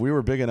mean, if we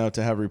were big enough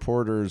to have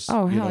reporters,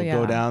 Oh, hell go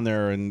yeah. down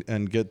there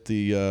and get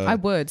the. I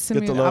would send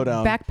get me the a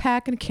lowdown.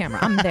 backpack and a camera.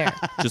 I'm there.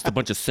 Just a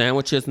bunch of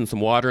sandwiches and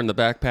some water in the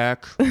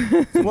backpack.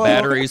 Well,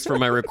 Batteries for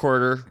my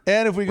recorder.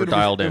 And if we We're could,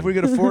 dialed if in. we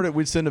could afford it,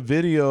 we'd send a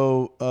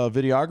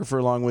videographer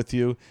along with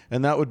you,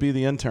 and that would be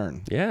the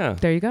intern. Yeah.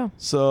 There you go.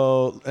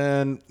 So,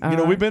 and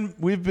we've been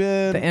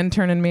The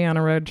intern and me on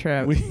a road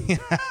trip.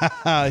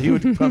 he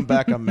would come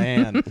back a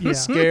man,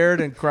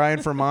 scared and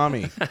crying for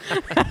mommy.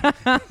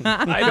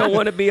 I don't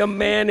want to be a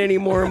man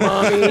anymore,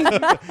 mommy.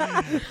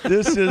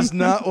 This is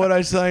not what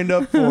I signed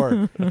up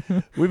for.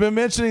 We've been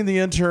mentioning the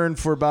intern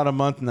for about a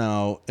month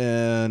now,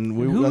 and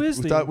we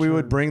thought we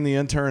would bring the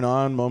intern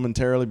on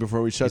momentarily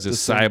before we shut He's a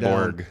this thing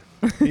down. cyborg.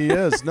 He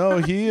is. No,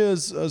 he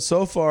is.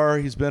 So far,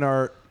 he's been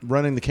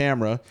running the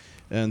camera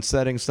and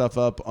setting stuff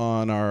up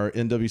on our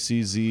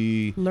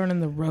NWCZ Learning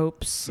the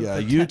ropes. of the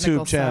YouTube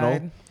technical channel.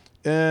 side.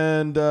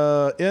 And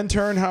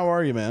intern, how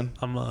are you, man?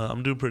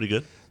 I'm doing pretty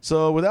good.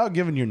 So without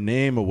giving your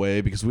name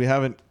away, because we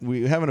haven't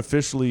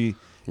officially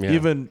Yeah.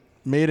 even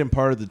made him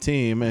part of the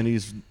team, and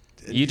he's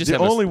You just the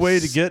have a only way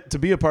s- to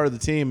be a part of the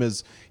team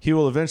is he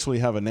will eventually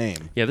have a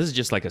name. Yeah, this is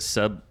just like a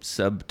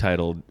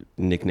subtitled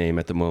nickname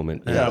at the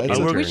moment. Yeah,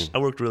 Intern. I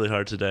worked really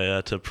hard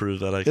today to prove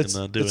that I can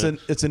do it.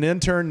 It's an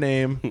intern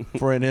name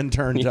for an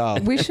intern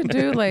job. We should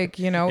do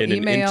In an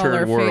email or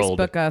intern world.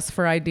 Facebook us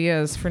for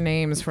ideas for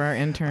names for our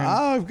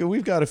intern.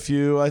 We've got a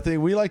few. I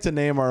think we like to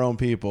name our own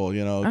people.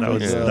 Okay.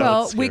 because,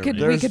 Well, would we scare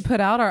could me. we could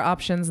put out our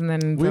options and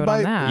then We vote might-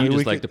 on that. You we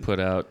just like could- to put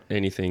out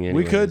anything. we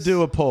Anyways. could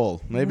do a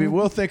poll. Maybe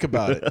we'll think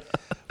about it.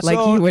 Like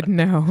So, you would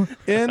know.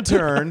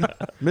 intern,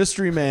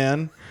 mystery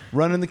man,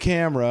 running the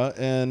camera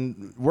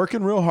and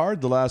working real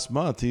hard the last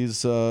month.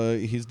 He's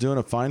doing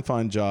a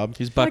fine job.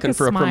 He's like bucking his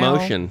for a smile.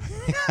 promotion.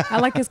 I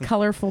like his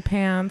colorful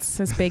pants,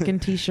 his bacon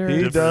T-shirt.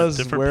 He does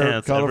different wear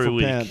pants every colorful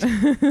week. pants.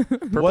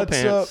 Purple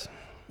What's pants.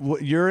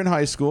 You're in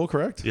high school,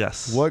 correct?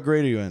 Yes. What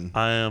grade are you in?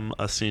 I am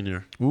a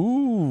senior.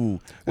 Ooh.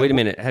 Wait a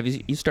minute. Have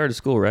you started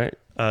school, right?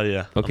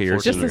 Yeah. Okay, you're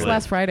Just this unfortunately.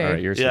 last Friday. All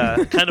right, you're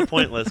Yeah, kind of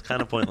pointless.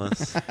 Kind of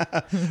pointless.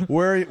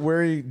 Where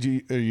are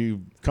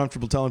you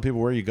comfortable telling people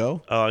where you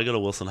go? Oh, I go to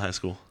Wilson High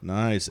School.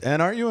 Nice. And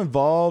aren't you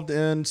involved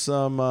in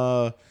some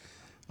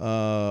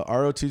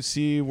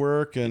ROTC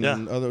work and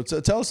Yeah. other? So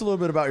tell us a little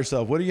bit about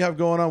yourself. What do you have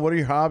going on? What are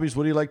your hobbies?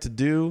 What do you like to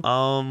do?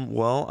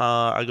 Well,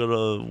 I go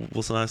to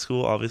Wilson High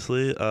School,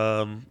 obviously.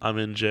 I'm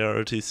in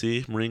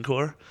JROTC, Marine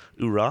Corps.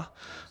 Hoorah.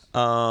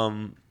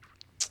 I'm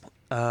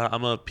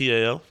a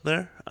PAO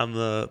there. I'm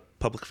the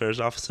public affairs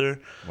officer.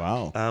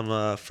 Wow. I'm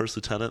a first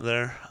lieutenant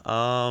there.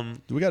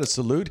 Do we got to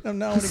salute him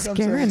now when he He's comes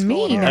in? scaring What's me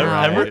going on?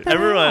 now. What the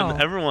hell?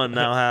 Everyone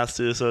now has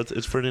to, so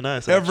it's pretty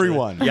nice. actually.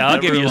 Everyone. Yeah, I'll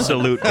give you a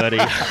salute, buddy.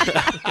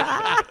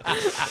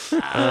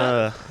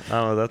 I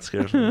don't know. That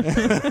scares me.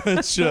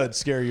 It should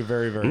scare you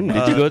very, very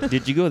much.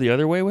 Did you go the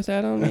other way with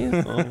that on me?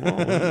 Oh,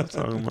 what are you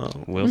talking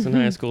about? Wilson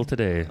High School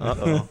today.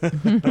 Uh-oh.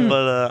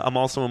 But I'm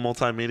also in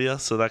multimedia,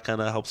 so that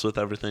kind of helps with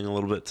everything a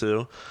little bit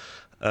too.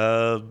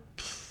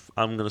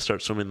 I'm going to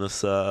start swimming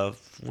this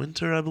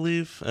winter, I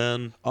believe.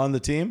 And On the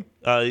team?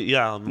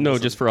 Yeah. No,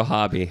 just for a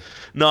hobby.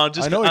 No, I'm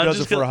just. I know he I'm does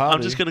just it for a gonna, I'm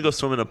hobby. just gonna go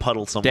swim in a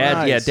puddle somewhere. Dad,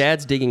 Nice. yeah,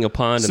 Dad's digging a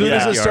pond As in soon the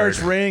as it backyard. starts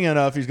raining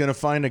enough, he's going to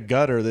find a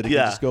gutter that he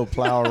Yeah. can just go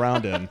plow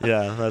around in.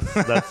 Yeah, that's.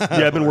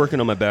 Yeah, I've been working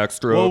on my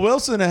backstroke. Well,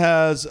 Wilson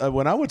has.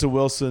 When I went to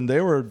Wilson,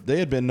 they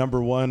had been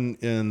number one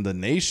in the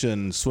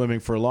nation swimming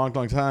for a long,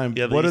 long time.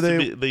 Yeah, what are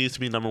they? They used to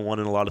be number one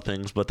in a lot of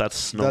things, but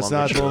that's no That's longer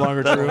not true. no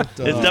longer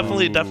true. It's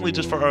definitely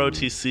just for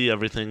ROTC.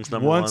 Everything's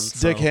number one. Once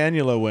so. Dick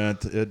Hanula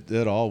went,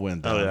 it all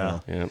went Oh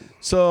downhill. yeah. yeah.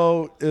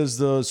 So is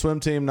the swim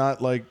team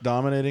not like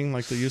dominating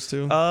like they used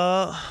to?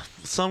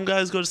 Some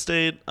guys go to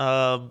state.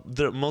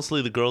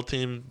 Mostly the girl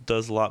team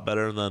does a lot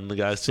better than the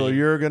guys team. So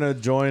you're gonna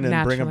join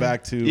and bring them Naturally.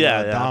 back to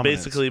yeah.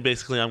 dominance.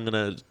 Basically, I'm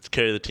gonna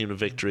carry the team to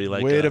victory.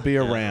 Like Way to be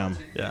a yeah. ram.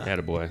 Yeah.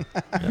 Attaboy.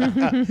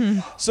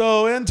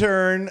 So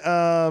intern,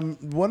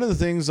 one of the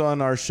things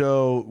on our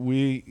show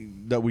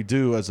that we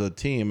do as a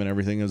team and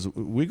everything is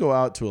we go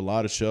out to a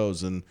lot of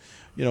shows, and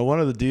one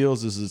of the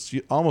deals is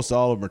almost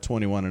all of them are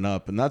 21 and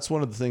up, and that's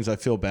one of the things I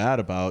feel bad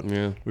about.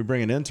 Yeah. We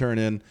bring an intern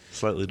in.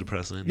 Slightly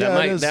depressing. Yeah,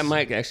 it is. That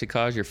might actually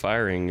cause your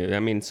firing. I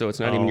mean, so it's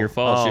not even your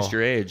fault. It's just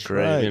your age.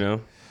 great. You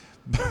know.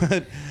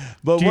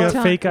 But Do you what,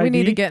 have fake We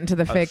need ID? to get into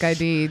the fake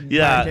ID.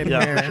 Yeah, bracket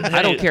yeah. here.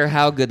 I don't care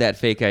how good that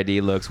fake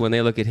ID looks. When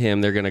they look at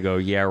him, they're gonna go,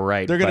 "Yeah,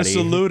 right." they're gonna buddy."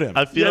 salute him.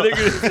 I feel.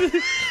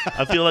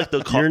 I feel like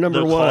they'll call, You're number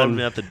they'll call one.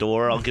 me at the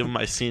door. I'll give them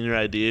my senior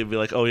ID and be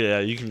like, "Oh yeah,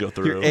 you can go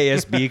through." Your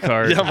ASB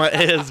card. Yeah, my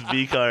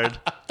ASB card.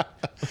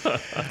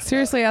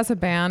 Seriously, as a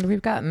band,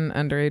 we've gotten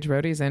underage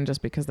roadies in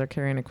just because they're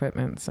carrying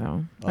equipment.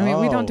 So I mean,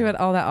 we don't do it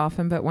all that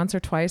often, but once or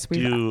twice Do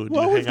we've. you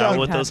Well, we've hang out gotten-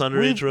 with those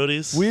underage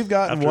roadies? We've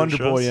gotten after Wonder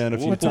shows? Boy in a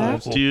few What's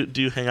that? times.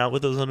 Do you hang out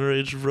with those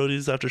underage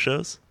roadies after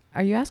shows?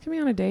 Are you asking me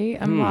on a date?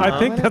 I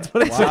think that's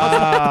what it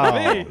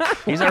Wow.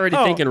 He's already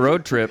thinking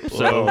road trip.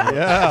 So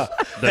Yeah.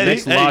 the Hey,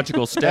 next hey,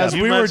 logical step. As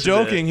You we were mentioned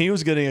joking, he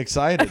was getting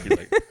excited.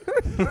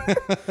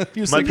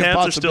 He was My thinking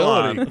pants are still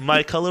possibility. on.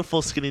 My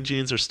colorful skinny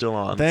jeans are still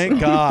on. Thank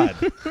God.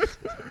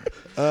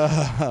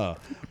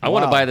 I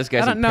want to buy this guy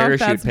I some don't know if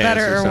parachute that's pants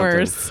better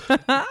or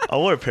something. worse.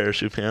 I'll wear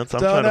parachute pants. I'm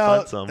So trying to now,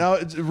 find some. now,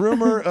 it's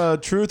rumor,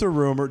 truth or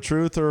rumor,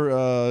 truth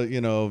or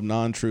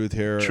non-truth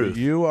here. Truth.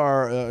 You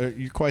are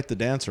you're quite the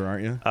dancer,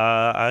 aren't you?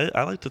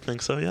 I like to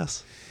think so.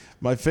 Yes.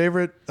 My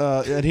favorite,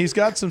 and he's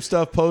got some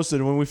stuff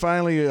posted. When we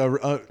finally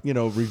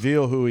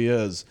reveal who he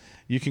is,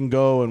 you can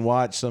go and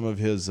watch some of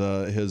his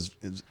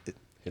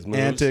His moves.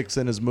 antics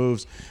and his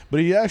moves. But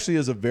he actually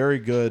is a very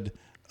good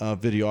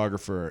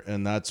videographer,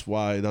 and that's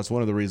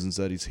one of the reasons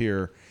that he's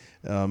here.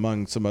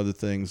 Among some other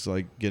things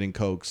like getting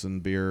Cokes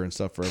and beer and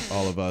stuff for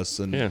all of us,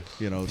 and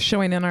Yeah.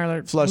 Showing in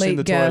our flushing late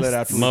the guests. toilet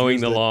after we Mowing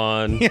used the it.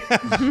 lawn. You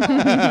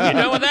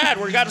know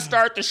that? We got to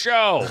start the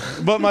show.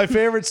 But my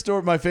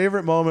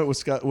favorite moment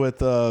with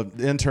the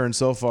intern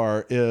so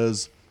far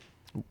is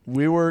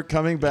we were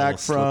coming back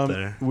Little slip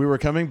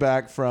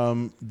there.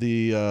 from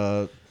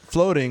the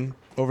floating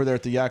over there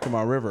at the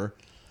Yakima River,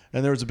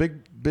 and there was a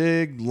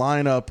big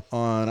lineup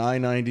on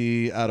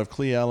I-90 out of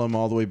Cle Elum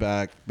all the way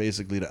back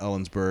basically to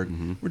Ellensburg.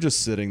 Mm-hmm. We're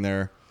just sitting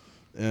there,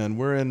 and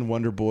we're in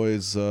Wonder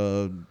Boy's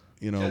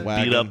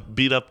wagon.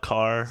 Beat up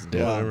car.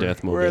 Yeah,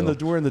 Deathmobile.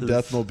 we're in the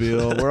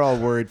Deathmobile. We're all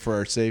worried for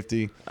our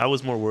safety. I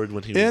was more worried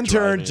when he was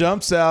Intern driving.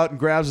 jumps out and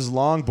grabs his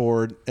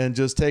longboard and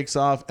just takes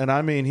off. And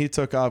I mean, he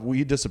took off.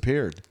 He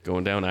disappeared.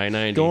 Going down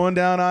I-90. Going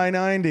down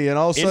I-90, and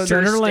all of a sudden, Center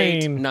Interstate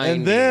lane. 90.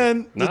 And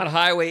then the- not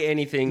highway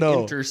anything, No.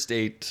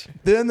 interstate.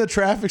 then the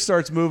traffic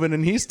starts moving,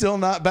 and he's still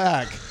not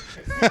back.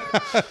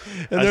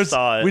 And I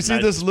saw it, we and see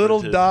I this little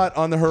sprinted. dot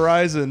on the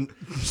horizon,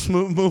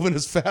 moving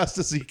as fast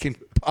as he can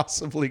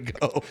possibly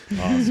go.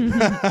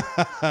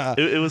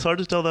 It was hard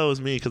to tell that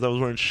was me because I was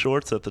wearing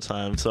shorts at the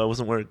time, so I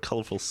wasn't wearing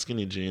colorful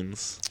skinny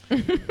jeans.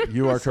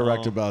 You are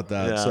correct about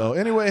that. yeah. So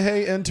anyway,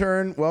 hey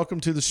intern, welcome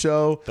to the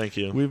show. Thank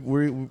you.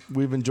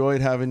 We've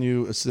enjoyed having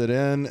you sit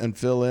in and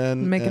fill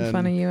in, Making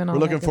fun of you and all we're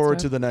looking that good forward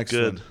stuff. to the next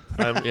Good. one.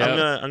 I'm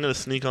Yeah. gonna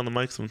sneak on the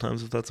mic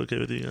sometimes if that's okay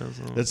with you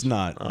guys. It's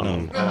not.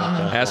 No.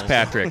 Ask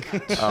Patrick.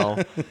 Oh,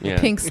 Yeah.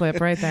 Pink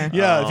slip right there.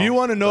 Yeah, if you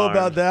want to know darn.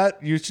 about that,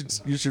 you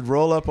should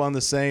roll up on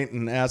the Saint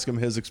and ask him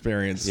his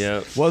experience.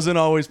 Yeah. Wasn't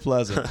always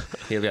pleasant.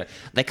 He'll be like,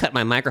 they cut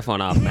my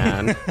microphone off,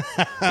 man.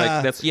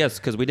 Like, that's yes,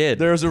 because we did.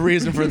 There's a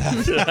reason for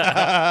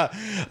that.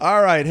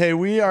 All right. Hey,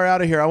 we are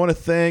out of here. I want to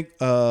thank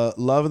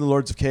Love and the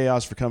Lords of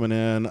Chaos for coming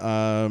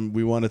in.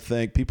 We want to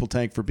thank People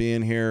Tank for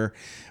being here.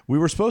 We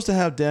were supposed to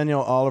have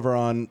Danielle Oliver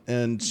on,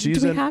 and she's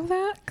Do we in. have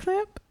that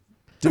clip?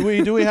 Do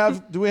we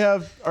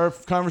have our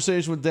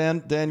conversation with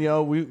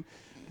Danielle?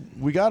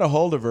 We got a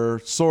hold of her,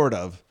 sort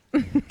of,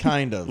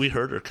 kind of. we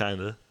heard her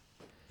kinda.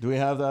 Do we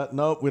have that?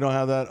 Nope, we don't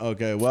have that.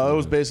 Okay, well, it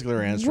was basically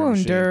her answering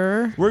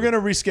Wonder. machine. We're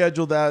gonna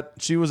reschedule that.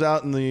 She was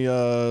out in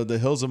the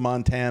hills of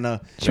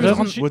Montana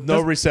with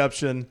no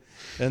reception,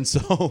 and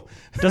so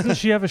Doesn't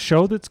she have a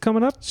show that's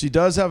coming up? she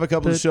does have a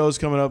couple of shows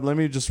coming up. Let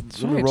me right,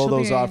 roll she'll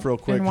those be off real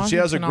quick. in She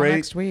has a Washington all great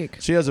next week.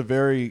 She has a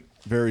very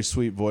very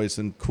sweet voice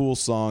and cool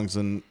songs,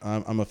 and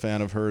I'm a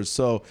fan of hers.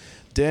 So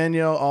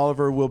Danielle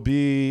Oliver will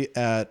be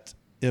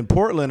in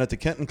Portland at the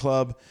Kenton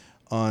Club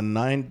on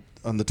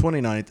on the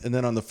 29th, and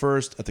then on the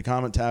 1st at the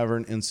Comet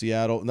Tavern in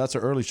Seattle. And that's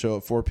an early show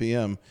at 4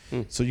 p.m.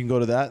 So you can go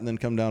to that and then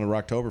come down to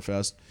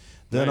Rocktoberfest.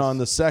 Then Nice. on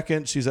the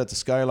 2nd, she's at the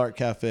Skylark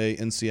Cafe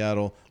in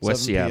Seattle.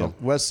 West 7 p.m. Seattle.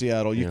 West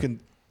Seattle. You Yeah. can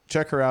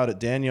check her out at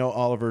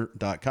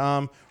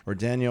danielleoliver.com or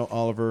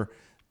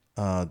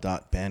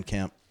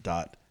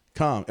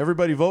danielleoliver.bandcamp.com.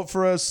 Everybody vote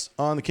for us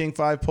on the King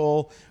 5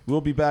 poll.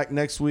 We'll be back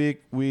next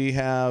week. We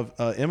have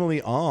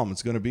Emily Alm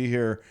is going to be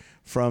here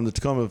from the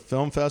Tacoma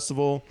Film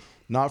Festival.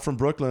 Not from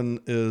Brooklyn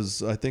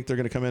is, I think they're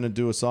going to come in and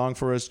do a song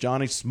for us.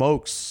 Johnny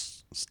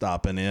Smokes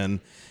stopping in,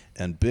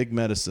 and Big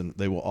Medicine.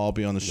 They will all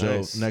be on the show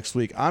Nice. next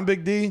week. I'm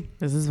Big D.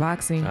 This is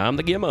Voxy. I'm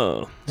the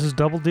Gimmo. This is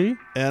Double D.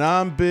 And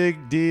I'm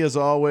Big D as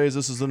always.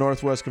 This is the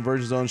Northwest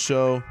Conversion Zone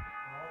show.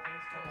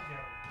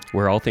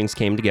 Where all things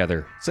came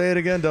together. Say it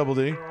again, Double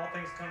D.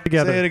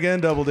 Together. Say it again,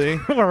 Double D.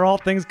 Where all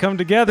things come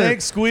together.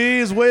 Thanks,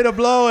 Squeeze. Way to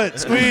blow it.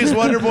 Squeeze,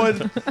 Wonder Boy,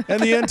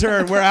 and the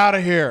intern. We're out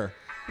of here.